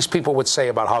what these people would say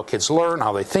about how kids learn,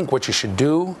 how they think, what you should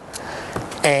do,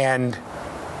 and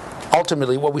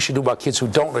ultimately what we should do about kids who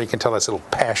don't learn. You can tell that's a little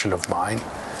passion of mine.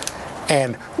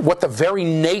 And what the very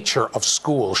nature of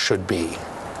school should be.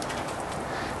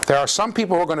 There are some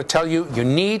people who are going to tell you, you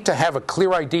need to have a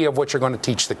clear idea of what you're going to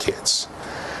teach the kids.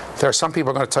 There are some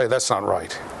people who are going to tell you that's not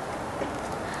right.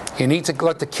 You need to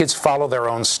let the kids follow their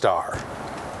own star.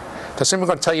 There's some people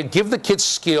going to tell you, give the kids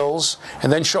skills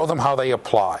and then show them how they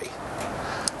apply.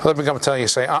 Let me come and tell you,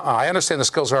 say, I understand the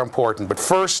skills are important, but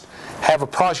first have a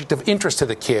project of interest to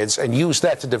the kids and use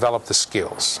that to develop the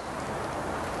skills.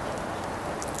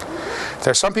 There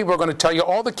are some people who are going to tell you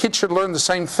all the kids should learn the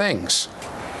same things.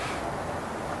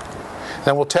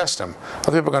 Then we'll test them.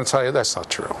 Other people are going to tell you that's not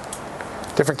true.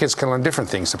 Different kids can learn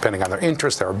different things depending on their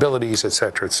interests, their abilities,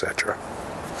 etc., etc.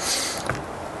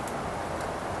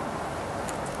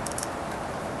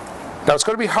 Now, it's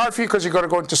going to be hard for you because you're going to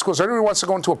go into schools. Anybody who wants to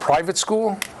go into a private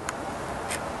school?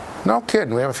 No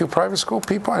kidding. We have a few private school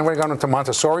people. Anybody gone into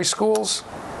Montessori schools?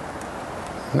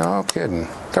 No kidding.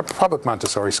 They're public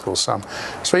Montessori schools, some.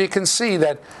 So you can see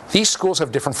that these schools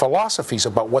have different philosophies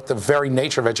about what the very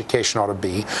nature of education ought to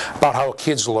be, about how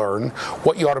kids learn,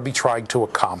 what you ought to be trying to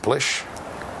accomplish,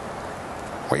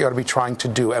 what you ought to be trying to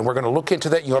do. And we're going to look into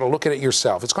that. You ought to look at it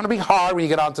yourself. It's going to be hard when you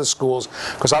get onto the schools,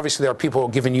 because obviously there are people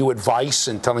giving you advice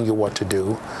and telling you what to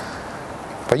do.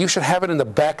 But you should have it in the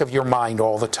back of your mind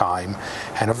all the time.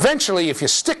 And eventually, if you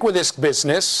stick with this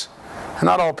business, and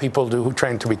not all people do who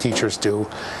train to be teachers do,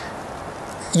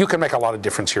 you can make a lot of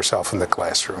difference yourself in the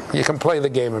classroom. You can play the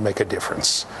game and make a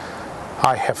difference.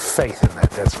 I have faith in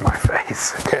that. That's my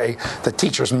faith. Okay? The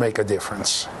teachers make a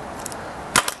difference.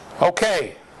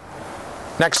 Okay.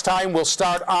 Next time we'll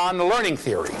start on the learning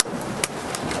theory.